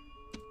 don't we?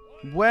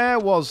 Where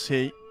was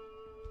he?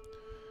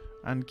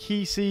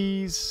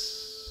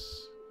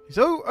 Anchises. He's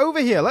over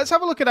here. Let's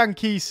have a look at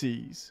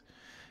Anchises.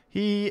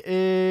 He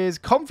is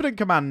confident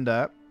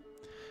commander.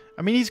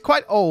 I mean, he's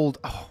quite old.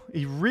 Oh,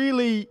 he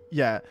really...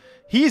 yeah.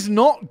 He's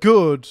not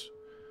good.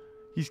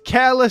 He's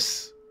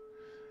careless.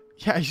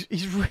 Yeah,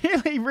 he's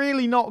really,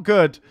 really not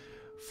good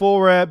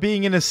for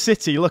being in a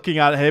city looking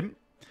at him.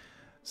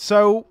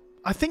 So,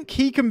 I think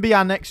he can be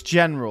our next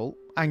general.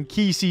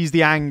 Anchises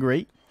the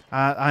Angry.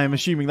 I am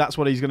assuming that's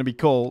what he's going to be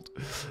called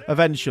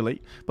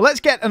eventually. But let's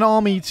get an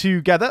army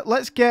together.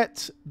 Let's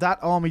get that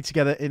army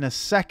together in a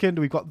second.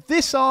 We've got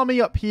this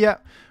army up here.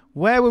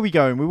 Where were we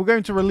going? We were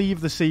going to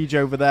relieve the siege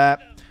over there.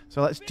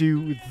 So let's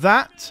do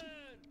that.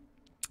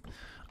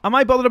 Am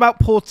I bothered about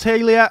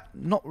Portalia?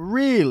 Not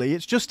really.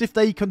 It's just if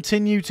they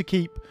continue to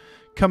keep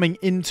coming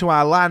into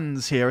our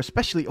lands here.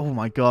 Especially, oh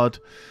my god.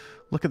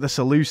 Look at the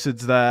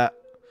Seleucids there.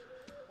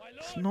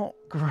 It's not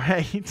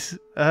great.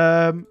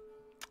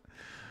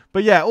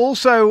 But yeah,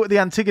 also the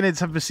Antigonids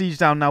have besieged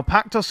down now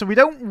Pactos, so we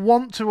don't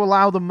want to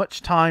allow them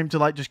much time to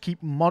like just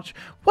keep much.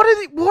 What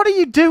are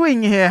you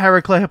doing here,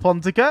 Heraclea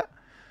Pontica?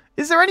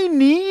 Is there any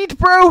need,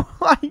 bro?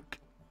 Like,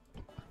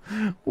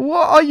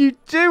 what are you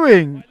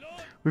doing?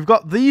 We've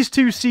got these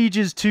two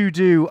sieges to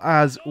do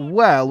as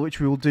well, which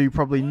we will do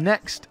probably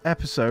next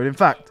episode. In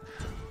fact,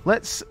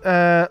 let's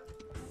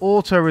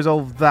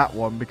auto-resolve that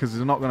one because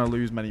we're not going to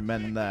lose many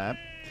men there.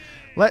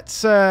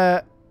 Let's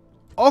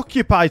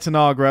occupy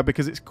Tanagra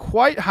because it's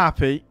quite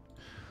happy.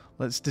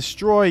 Let's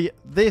destroy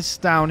this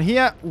down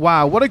here.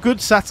 Wow, what a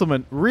good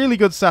settlement. Really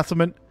good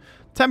settlement.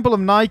 Temple of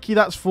Nike,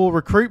 that's for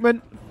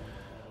recruitment.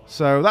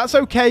 So that's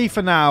okay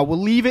for now.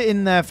 We'll leave it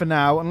in there for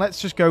now. And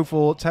let's just go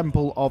for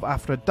Temple of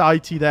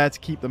Aphrodite there to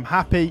keep them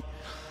happy.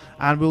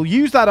 And we'll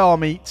use that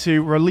army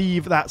to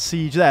relieve that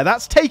siege there.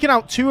 That's taken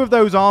out two of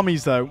those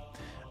armies, though.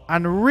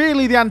 And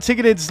really, the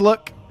Antigonids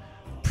look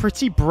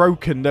pretty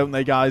broken, don't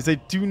they, guys? They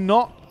do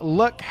not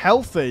look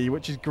healthy,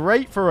 which is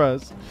great for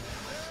us.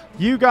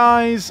 You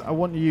guys, I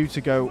want you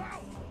to go...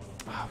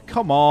 Oh,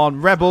 come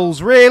on,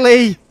 rebels,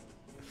 really?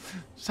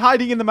 Just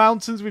hiding in the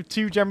mountains with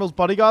 2 generals'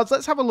 bodyguards.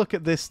 Let's have a look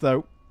at this,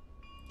 though.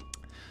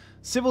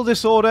 Civil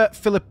disorder,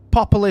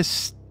 Philippopolis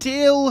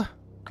still.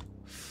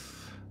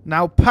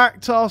 Now,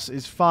 Pactos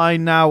is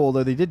fine now,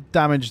 although they did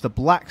damage the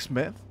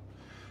blacksmith.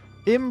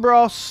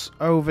 Imbros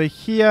over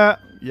here.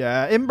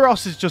 Yeah,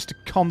 Imbros is just a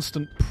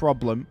constant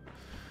problem.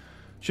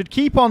 Should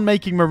keep on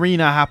making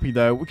Marina happy,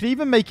 though. We could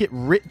even make it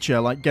richer,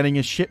 like getting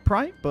a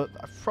shipwright, but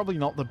probably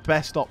not the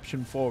best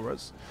option for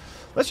us.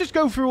 Let's just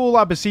go through all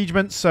our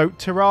besiegements. So,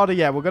 Tirada,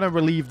 yeah, we're going to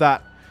relieve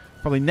that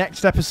probably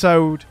next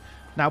episode.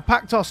 Now,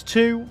 Pactos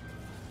 2.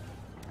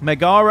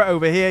 Megara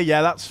over here,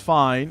 yeah, that's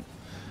fine.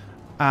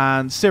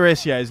 And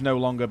Sirius, yeah, is no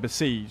longer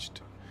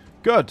besieged.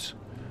 Good.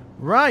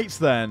 Right,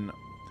 then.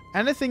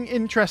 Anything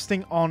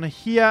interesting on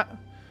here?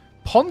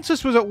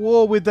 Pontus was at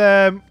war with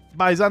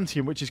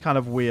Byzantium, which is kind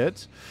of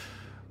weird.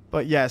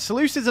 But yeah,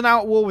 Seleucids are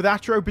now at war with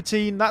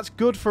Atropatene. That's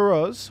good for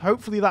us.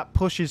 Hopefully that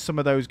pushes some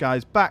of those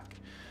guys back.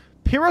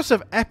 Pyrrhus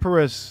of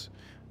Epirus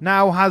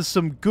now has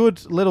some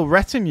good little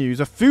retinues.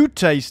 A food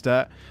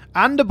taster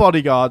and a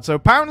bodyguard. So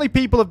apparently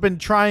people have been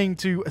trying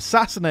to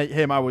assassinate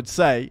him, I would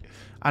say.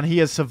 And he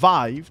has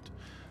survived.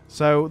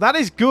 So that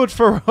is good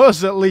for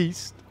us, at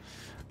least.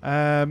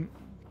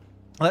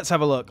 Let's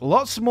have a look.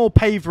 Lots more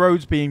paved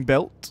roads being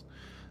built.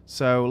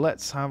 So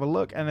let's have a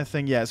look.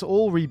 Anything? Yeah, it's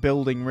all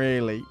rebuilding,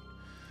 really.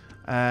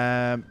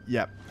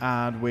 Yeah,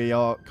 and we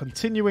are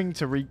continuing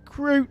to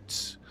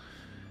recruit.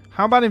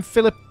 How about in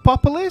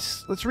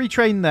Philippopolis? Let's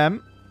retrain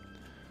them.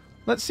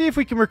 Let's see if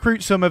we can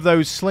recruit some of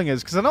those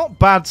slingers, because they're not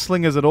bad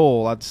slingers at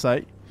all, I'd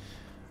say.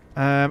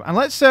 And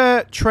let's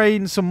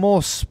train some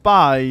more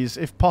spies,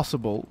 if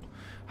possible.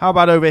 How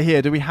about over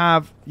here? Do we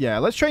have... Yeah,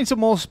 let's train some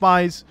more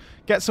spies.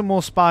 Get some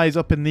more spies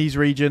up in these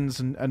regions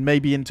and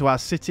maybe into our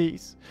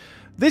cities.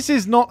 This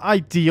is not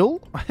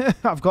ideal,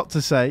 I've got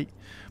to say.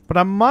 But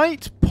I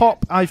might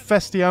pop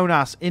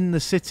Hephaestionas in the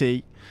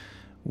city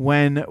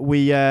when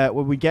we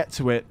get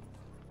to it.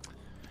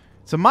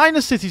 It's a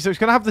minor city, so it's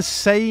going to have the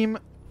same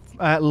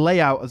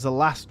layout as the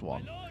last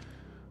one.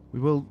 We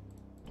will...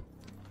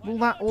 Will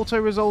that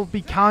auto-resolve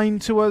be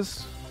kind to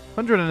us?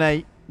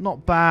 108,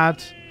 not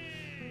bad.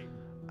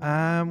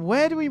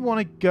 Where do we want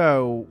to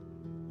go?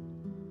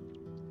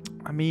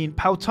 I mean,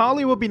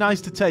 Pautali would be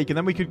nice to take, and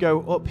then we could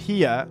go up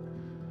here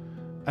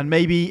and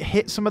maybe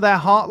hit some of their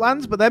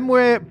heartlands, but then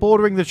we're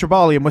bordering the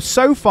Tribali, and we're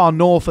so far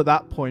north at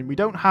that point, we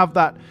don't have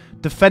that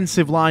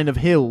defensive line of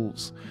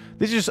hills.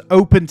 This is just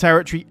open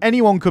territory.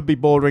 Anyone could be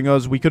bordering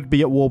us. We could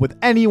be at war with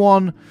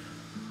anyone.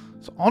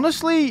 So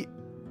honestly,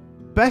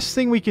 best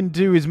thing we can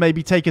do is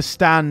maybe take a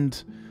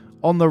stand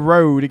on the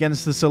road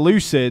against the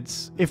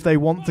Seleucids if they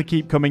want to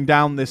keep coming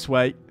down this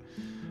way.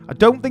 I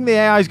don't think the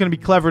AI is going to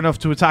be clever enough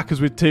to attack us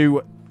with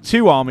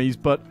two armies,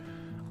 but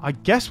I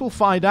guess we'll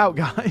find out,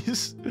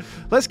 guys.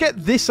 Let's get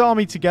this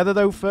army together,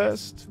 though,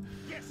 first.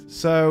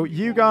 So,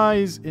 you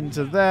guys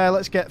into there.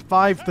 Let's get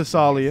 5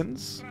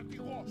 Thessalians.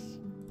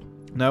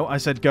 No, I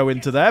said go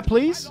into there,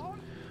 please.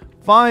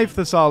 5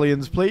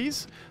 Thessalians,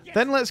 please.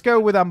 Then let's go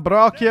with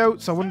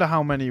Ambrachiotes. I wonder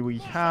how many we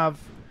have.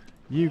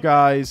 You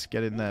guys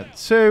get in there,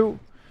 too.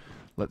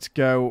 Let's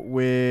go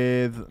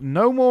with...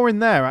 No more in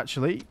there,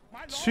 actually.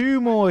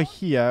 2 more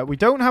here. We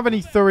don't have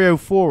any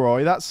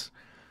Thureophoroi. That's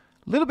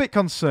a little bit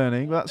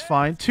concerning, but that's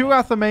fine. 2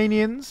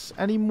 Athemanians.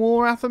 Any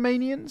more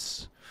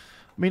Athemanians?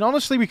 I mean,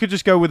 honestly, we could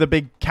just go with a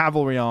big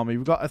cavalry army.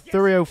 We've got a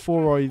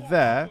Thureophoroi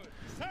there.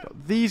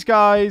 Got these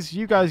guys.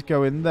 You guys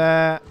go in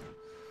there.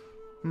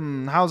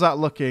 How's that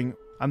looking?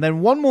 And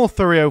then 1 more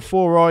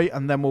Thureophoroi,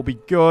 and then we'll be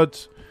good.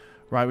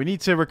 Right, we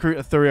need to recruit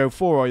a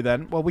Thureophoroi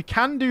then. Well, we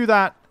can do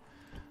that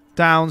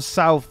down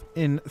south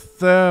in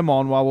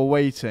Thermon while we're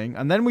waiting.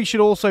 And then we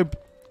should also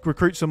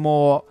recruit some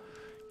more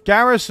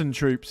garrison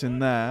troops in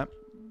there.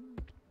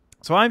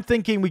 So I'm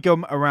thinking we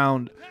go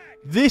around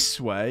this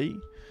way.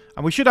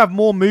 And we should have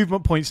more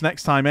movement points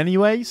next time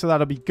anyway. So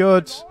that'll be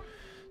good.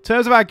 In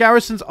terms of our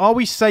garrisons, are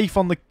we safe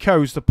on the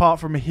coast apart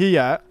from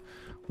here?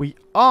 We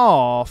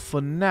are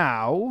for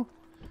now.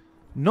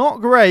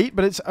 Not great,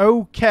 but it's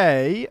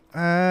okay.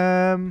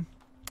 Yeah,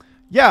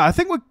 I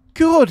think we're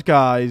good,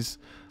 guys.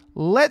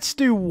 Let's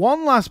do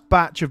one last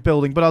batch of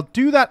building, but I'll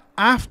do that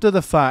after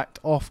the fact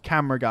off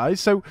camera, guys.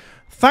 So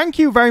thank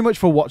you very much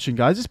for watching,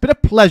 guys. It's been a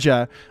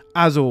pleasure,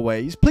 as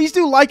always. Please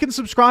do like and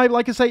subscribe.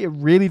 Like I say, it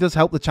really does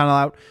help the channel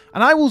out.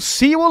 And I will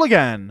see you all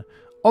again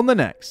on the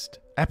next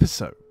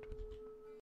episode.